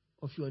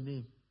of your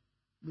name.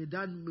 May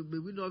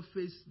we not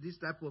face this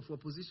type of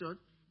opposition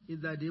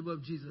in the name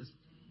of Jesus.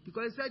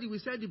 Because he said he will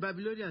send the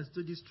Babylonians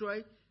to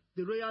destroy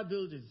the royal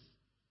buildings.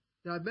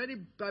 There are many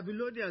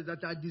Babylonians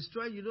that are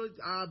destroying. You know,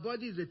 our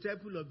body is the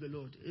temple of the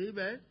Lord.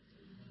 Amen.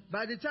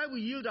 By the time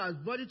we yield our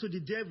body to the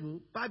devil,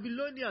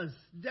 Babylonians,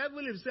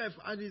 devil himself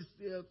and his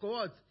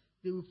cohorts,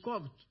 they will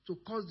come to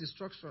cause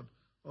destruction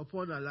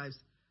upon our lives.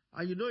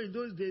 And you know, in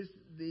those days,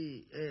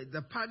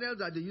 the panels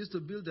that they used to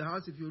build the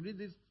house, if you read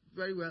this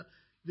very well,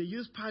 they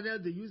use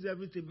panels, they use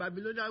everything.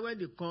 Babylonians, when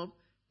they come,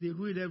 they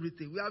ruin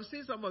everything. We have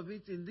seen some of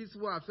it in these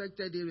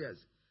war-affected areas,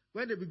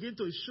 when they begin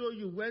to show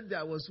you when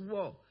there was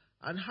war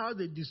and how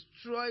they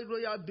destroyed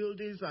royal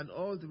buildings and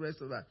all the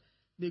rest of that.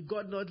 May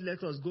God not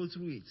let us go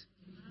through it.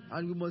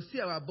 And we must see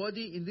our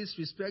body in this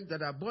respect,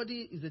 that our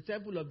body is the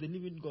temple of the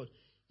living God.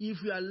 If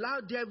we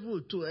allow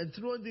devil to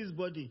enthrone this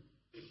body,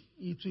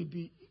 it will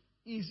be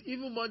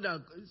even more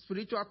than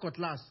spiritual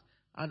cutlass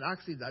and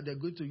axes that they're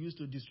going to use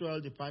to destroy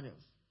all the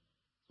panels.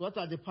 What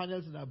are the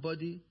panels in our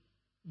body?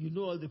 You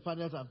know all the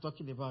panels I'm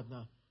talking about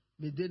now.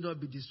 May they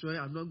not be destroyed.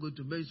 I'm not going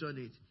to mention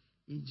it.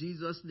 In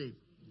Jesus' name.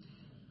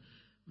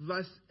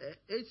 Verse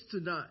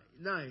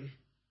 8-9.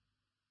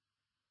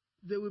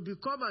 They will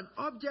become an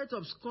object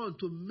of scorn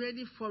to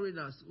many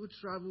foreigners who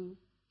travel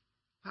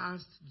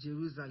past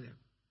Jerusalem.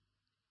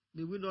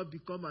 May we not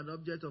become an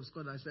object of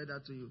scorn. I said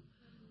that to you.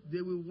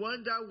 They will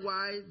wonder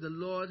why the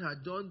Lord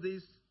had done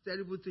this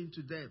terrible thing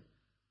to them.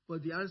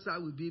 But the answer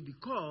will be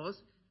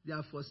because they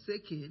are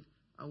forsaken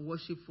and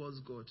worship false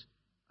God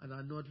and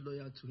are not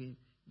loyal to him.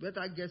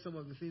 Better get some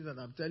of the things that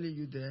I'm telling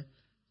you there,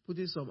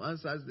 putting some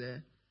answers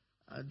there,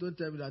 and don't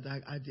tell me that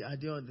I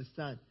didn't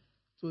understand.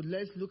 So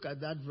let's look at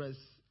that verse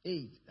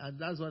 8, and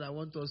that's what I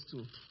want us to.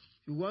 If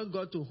you want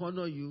God to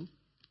honor you,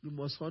 you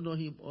must honor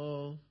him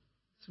all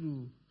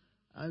through.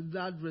 And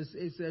that verse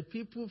 8 says,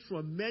 people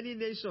from many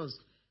nations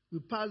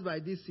will pass by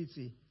this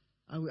city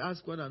and will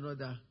ask one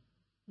another,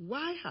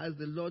 why has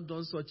the Lord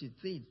done such a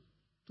thing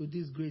to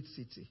this great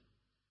city?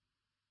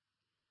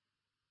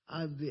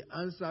 And the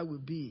answer will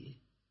be,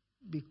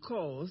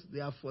 because they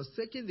have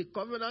forsaken the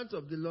covenant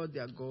of the Lord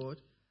their God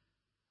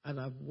and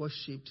have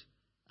worshipped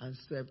and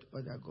served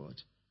other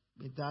gods.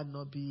 May that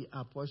not be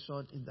our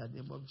portion in the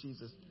name of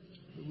Jesus.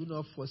 We will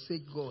not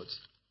forsake God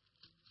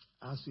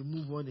as we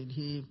move on in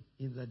him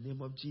in the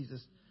name of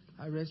Jesus.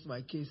 I rest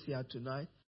my case here tonight.